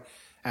card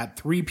at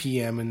 3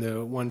 p.m. in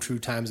the One True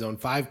time zone,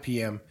 5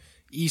 p.m.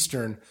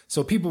 Eastern.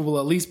 So people will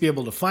at least be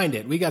able to find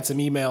it. We got some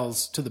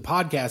emails to the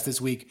podcast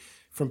this week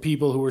from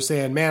people who were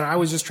saying, man, I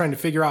was just trying to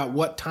figure out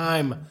what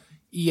time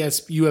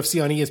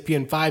UFC on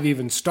ESPN5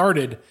 even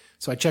started.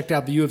 So I checked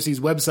out the UFC's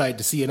website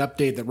to see an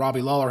update that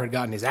Robbie Lawler had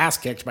gotten his ass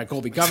kicked by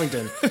Colby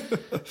Covington.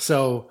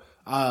 So,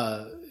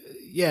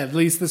 yeah, at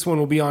least this one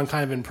will be on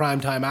kind of in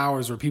primetime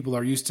hours where people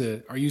are used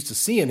to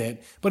seeing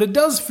it. But it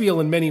does feel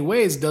in many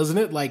ways, doesn't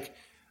it? Like,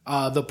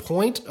 the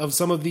point of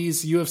some of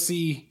these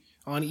UFC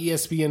on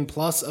ESPN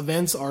Plus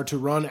events are to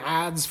run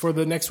ads for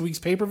the next week's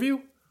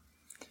pay-per-view?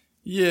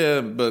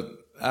 Yeah, but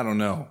I don't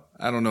know.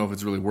 I don't know if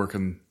it's really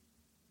working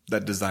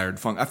that desired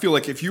function. I feel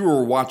like if you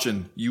were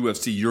watching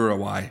UFC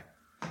Uruguay,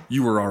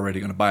 you were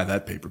already going to buy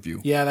that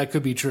pay-per-view. Yeah, that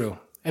could be true.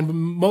 And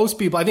most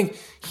people, I think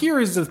here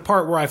is the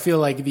part where I feel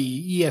like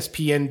the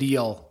ESPN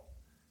deal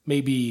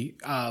maybe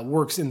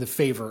works in the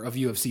favor of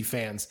UFC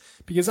fans.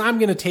 Because I'm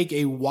going to take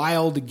a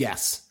wild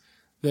guess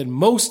that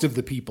most of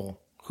the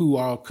people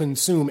who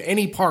consume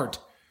any part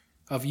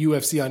of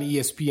UFC on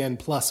ESPN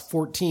Plus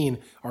 14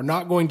 are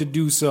not going to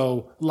do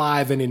so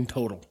live and in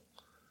total.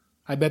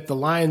 I bet the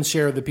lion's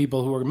share of the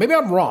people who are, maybe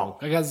I'm wrong,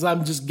 because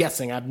I'm just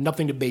guessing. I have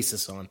nothing to base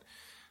this on.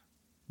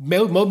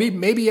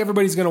 Maybe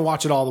everybody's going to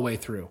watch it all the way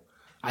through.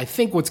 I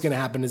think what's going to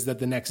happen is that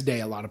the next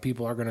day, a lot of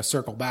people are going to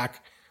circle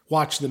back,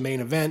 watch the main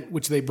event,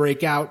 which they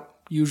break out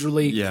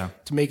usually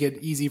to make it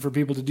easy for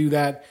people to do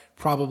that.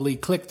 Probably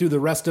click through the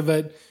rest of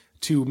it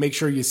to make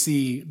sure you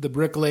see the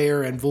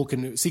Bricklayer and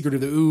Secret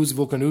of the Ooze,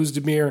 Vulcan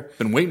Ozdemir.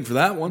 Been waiting for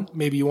that one.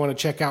 Maybe you want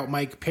to check out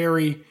Mike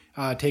Perry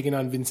taking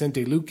on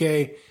Vincente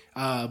Luque.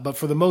 But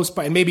for the most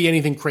part, and maybe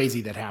anything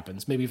crazy that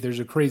happens. Maybe if there's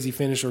a crazy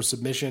finish or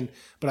submission.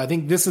 But I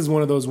think this is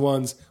one of those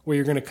ones where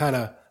you're going to kind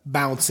of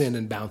bounce in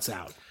and bounce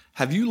out.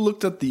 Have you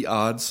looked at the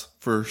odds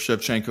for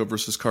Shevchenko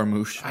versus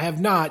Carmouche? I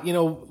have not.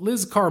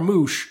 Liz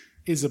Carmouche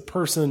is a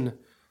person,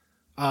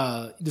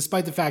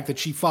 despite the fact that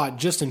she fought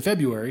just in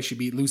February, she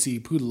beat Lucy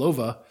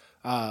Pudilova.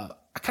 I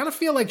kind of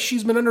feel like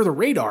she's been under the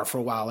radar for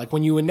a while. Like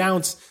when you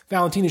announce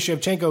Valentina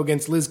Shevchenko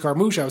against Liz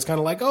Carmouche, I was kind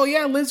of like, oh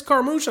yeah, Liz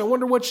Carmouche, I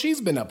wonder what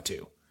she's been up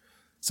to.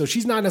 So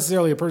she's not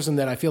necessarily a person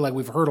that I feel like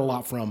we've heard a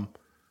lot from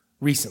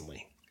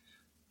recently.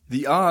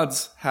 The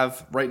odds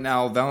have right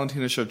now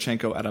Valentina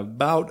Shevchenko at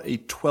about a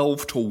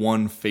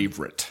 12-1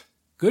 favorite.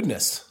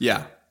 Goodness.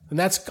 Yeah. And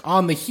that's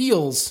on the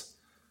heels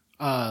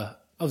of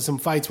some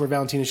fights where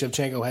Valentina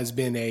Shevchenko has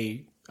been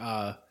a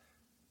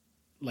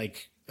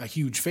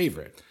huge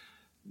favorite.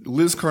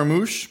 Liz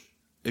Carmouche,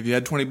 if you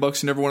had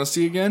 $20 you never want to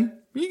see again,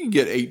 you can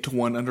get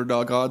 8-1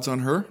 underdog odds on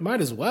her.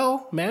 Might as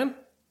well, man.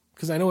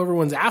 Because I know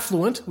everyone's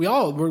affluent. We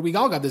all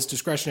got this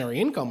discretionary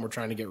income we're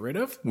trying to get rid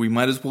of. We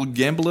might as well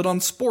gamble it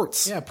on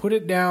sports. Yeah, put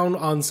it down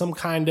on some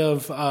kind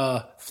of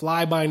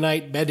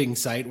fly-by-night betting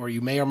site where you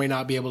may or may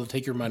not be able to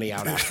take your money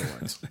out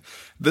afterwards.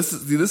 This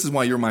is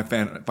why you're my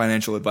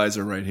financial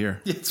advisor right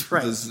here. That's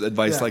right. This is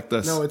advice like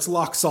this. No, it's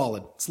lock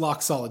solid. It's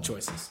lock solid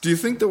choices. Do you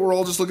think that we're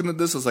all just looking at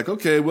this as like,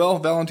 okay, well,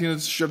 Valentina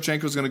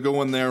Shevchenko is going to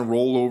go in there,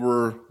 roll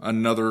over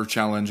another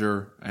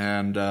challenger,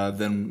 and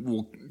then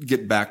we'll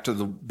get back to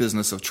the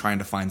business of trying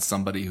to find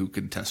somebody who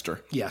can test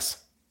her?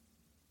 Yes.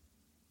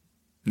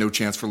 No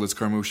chance for Liz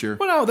Carmouche here?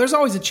 Well, no, there's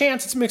always a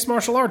chance. It's mixed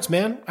martial arts,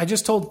 man. I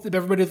just told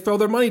everybody to throw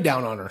their money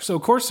down on her. So,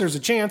 of course, there's a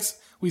chance.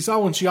 We saw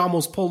when she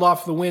almost pulled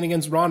off the win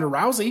against Ronda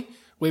Rousey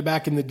way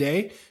back in the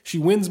day. She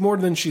wins more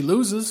than she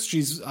loses.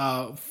 She's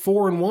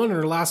 4-1 in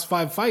her last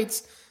 5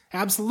 fights.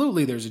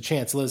 Absolutely, there's a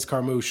chance Liz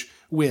Carmouche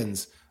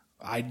wins.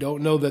 I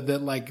don't know that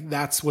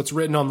that's what's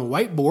written on the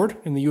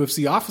whiteboard in the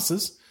UFC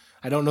offices.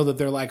 I don't know that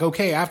they're like,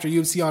 okay, after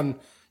UFC on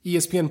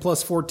ESPN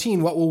Plus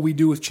 14, what will we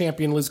do with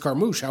champion Liz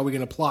Carmouche? How are we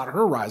going to plot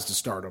her rise to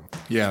stardom?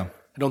 Yeah.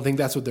 I don't think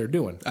that's what they're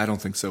doing. I don't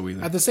think so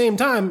either. At the same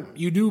time,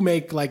 you do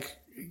make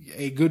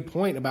a good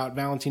point about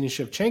Valentina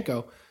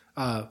Shevchenko,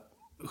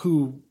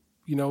 who,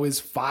 is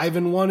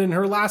 5-1 in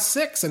her last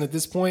 6, and at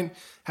this point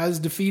has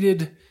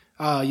defeated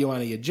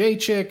Joanna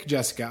Jędrzejczyk,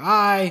 Jessica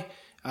Ai.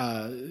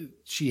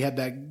 She had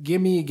that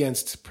gimme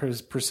against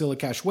Priscilla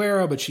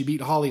Cachoeira, but she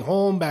beat Holly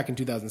Holm back in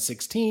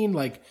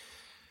 2016.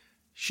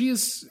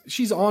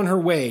 She's on her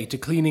way to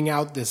cleaning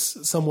out this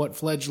somewhat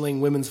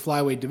fledgling women's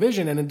flyweight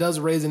division, and it does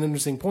raise an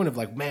interesting point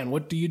of man,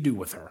 what do you do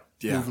with her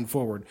moving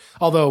forward?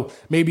 Although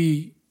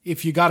maybe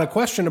if you got a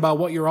question about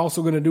what you're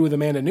also going to do with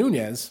Amanda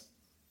Nunes,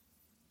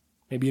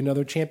 maybe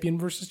another champion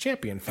versus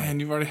champion fight. Man,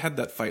 you've already had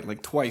that fight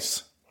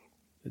twice.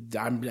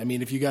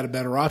 If you got a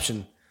better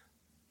option,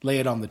 lay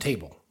it on the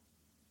table.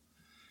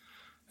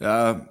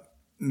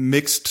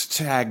 Mixed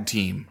tag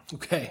team.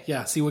 Okay,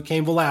 yeah. See what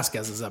Cain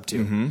Velasquez is up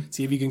to. Mm-hmm.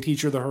 See if you can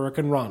teach her the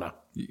Hurricane Rana.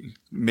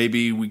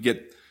 Maybe we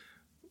get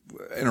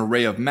an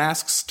array of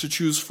masks to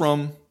choose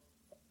from,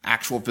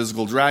 actual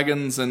physical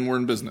dragons, and we're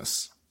in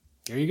business.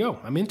 There you go.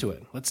 I'm into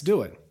it. Let's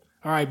do it.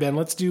 All right, Ben,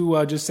 let's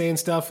do just saying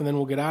stuff, and then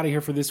we'll get out of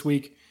here for this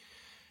week.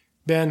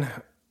 Ben,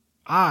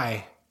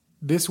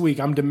 this week,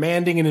 I'm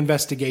demanding an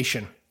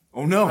investigation.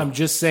 Oh, no. I'm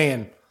just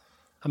saying.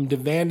 I'm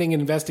demanding an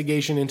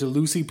investigation into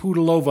Lucy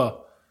Pudilova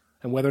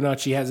and whether or not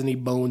she has any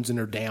bones in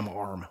her damn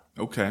arm.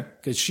 Okay.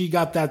 Because she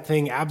got that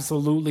thing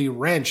absolutely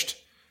wrenched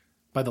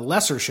by the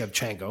lesser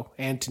Shevchenko,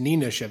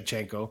 Antonina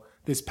Shevchenko,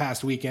 this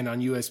past weekend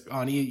on UFC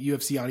on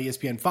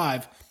ESPN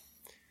 5.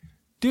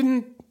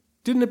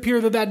 Didn't appear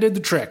that did the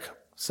trick.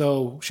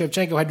 So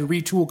Shevchenko had to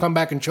retool, come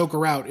back, and choke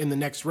her out in the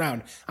next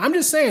round. I'm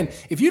just saying,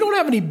 if you don't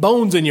have any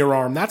bones in your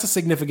arm, that's a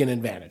significant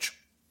advantage.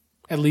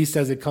 At least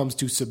as it comes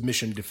to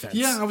submission defense.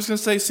 Yeah, I was going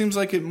to say, seems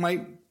like it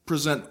might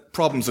present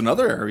problems in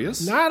other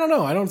areas. No, I don't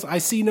know. I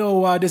see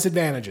no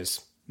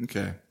disadvantages.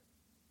 Okay.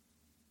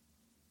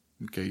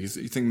 You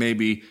think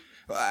maybe...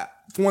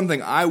 for one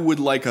thing, I would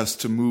like us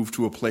to move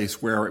to a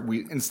place where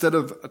we, instead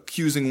of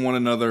accusing one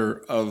another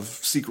of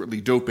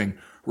secretly doping,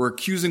 we're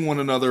accusing one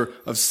another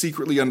of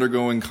secretly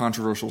undergoing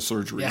controversial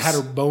surgeries. Yeah, had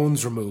her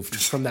bones removed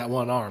from that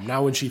one arm.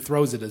 Now when she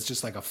throws it, it's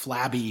just like a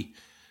flabby...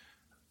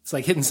 It's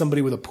like hitting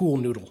somebody with a pool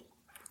noodle.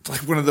 It's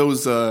like one of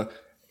those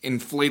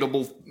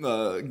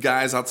inflatable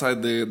guys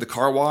outside the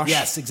car wash.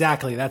 Yes,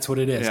 exactly. That's what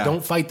it is. Yeah.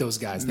 Don't fight those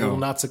guys. They will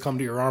not succumb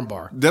to your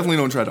armbar. Definitely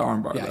don't try to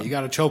armbar them. Yeah, you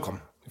got to choke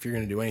them if you're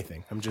going to do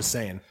anything. I'm just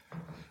saying.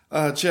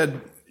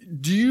 Chad,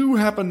 do you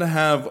happen to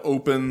have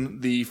open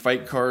the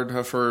fight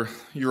card for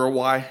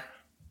Uruguay?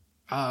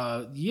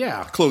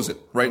 Yeah. Close it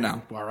right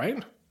now. All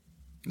right.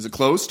 Is it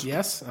closed?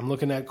 Yes. I'm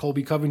looking at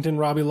Colby Covington,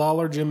 Robbie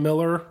Lawler, Jim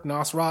Miller,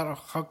 Nasrat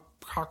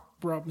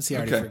See, I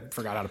already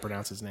forgot how to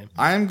pronounce his name.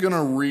 I'm going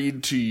to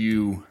read to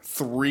you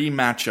 3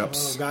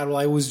 matchups. Oh, God. Well,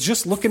 I was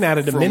just looking at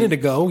it a minute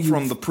ago.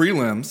 From the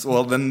prelims.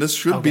 Well, then this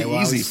should be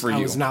easy for you.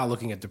 I was not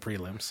looking at the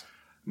prelims.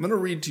 I'm going to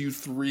read to you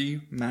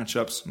 3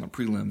 matchups from the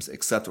prelims,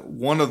 except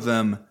one of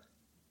them,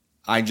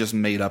 I just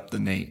made up the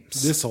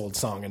names. This old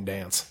song and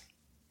dance.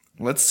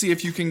 Let's see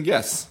if you can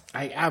guess.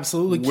 I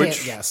absolutely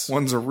can't guess. Which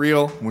ones are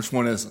real, which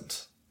one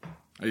isn't.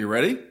 Are you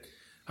ready?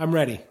 I'm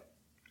ready.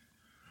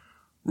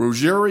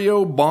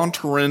 Rogerio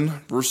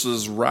Bontorin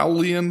versus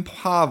Raulian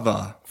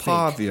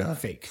Pavia.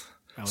 Fake.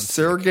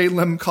 Sergei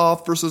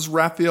Lemkov versus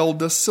Rafael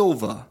da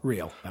Silva.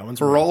 Real. That one's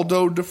real.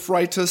 Geraldo de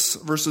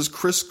Freitas versus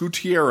Chris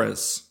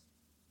Gutierrez.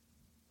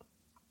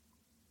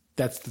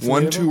 That's the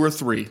 1, 2, or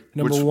 3.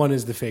 Number 1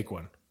 is the fake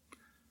one.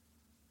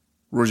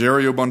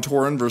 Rogerio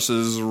Bontorin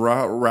versus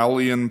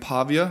Raulian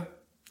Pavia.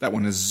 That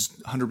one is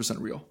 100%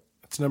 real.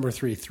 It's number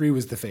 3. 3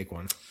 was the fake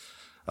one.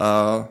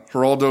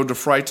 Geraldo de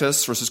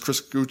Freitas versus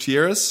Chris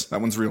Gutierrez.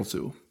 That one's real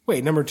too.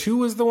 Wait, number 2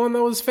 was the one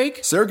that was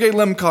fake? Sergei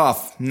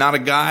Lemkov, not a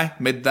guy,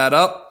 made that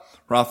up.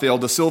 Rafael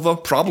da Silva,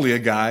 probably a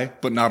guy,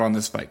 but not on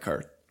this fight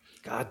card.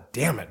 God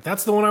damn it.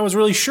 That's the one I was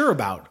really sure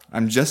about.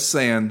 I'm just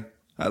saying,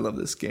 I love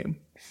this game.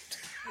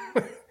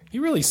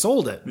 You really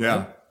sold it. Yeah.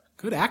 Man.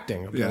 Good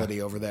acting ability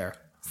over there.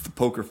 It's the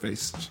poker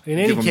face. In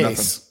any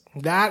case,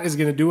 that is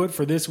going to do it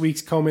for this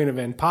week's Co-Main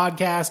Event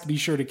podcast. Be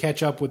sure to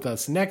catch up with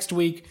us next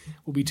week.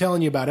 We'll be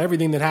telling you about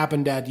everything that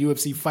happened at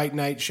UFC Fight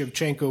Night,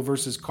 Shevchenko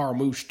versus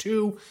Carmouche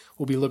 2.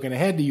 We'll be looking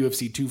ahead to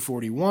UFC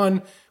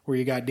 241, where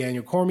you got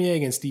Daniel Cormier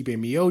against Stipe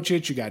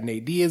Miocic. You got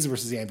Nate Diaz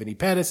versus Anthony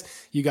Pettis.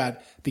 You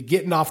got the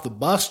Getting Off the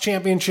Bus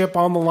Championship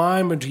on the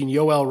line between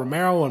Yoel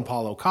Romero and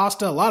Paulo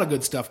Costa. A lot of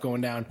good stuff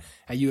going down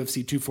at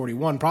UFC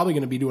 241. Probably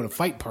going to be doing a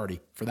fight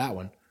party for that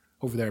one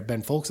over there at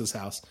Ben Folks'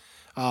 house.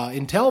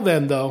 Until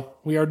then, though,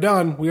 we are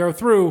done. We are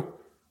through.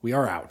 We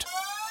are out.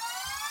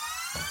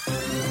 I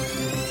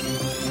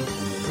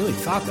really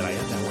thought that I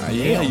had that one.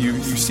 Yeah, you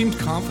seemed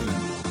confident,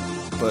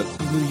 but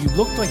you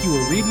looked like you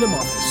were reading them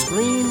off the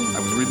screen. I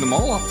was reading them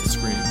all off the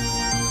screen.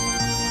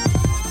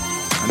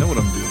 I know what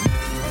I'm doing.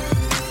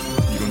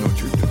 You don't know what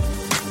you're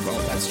doing.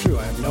 Well, that's true.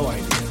 I have no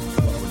idea.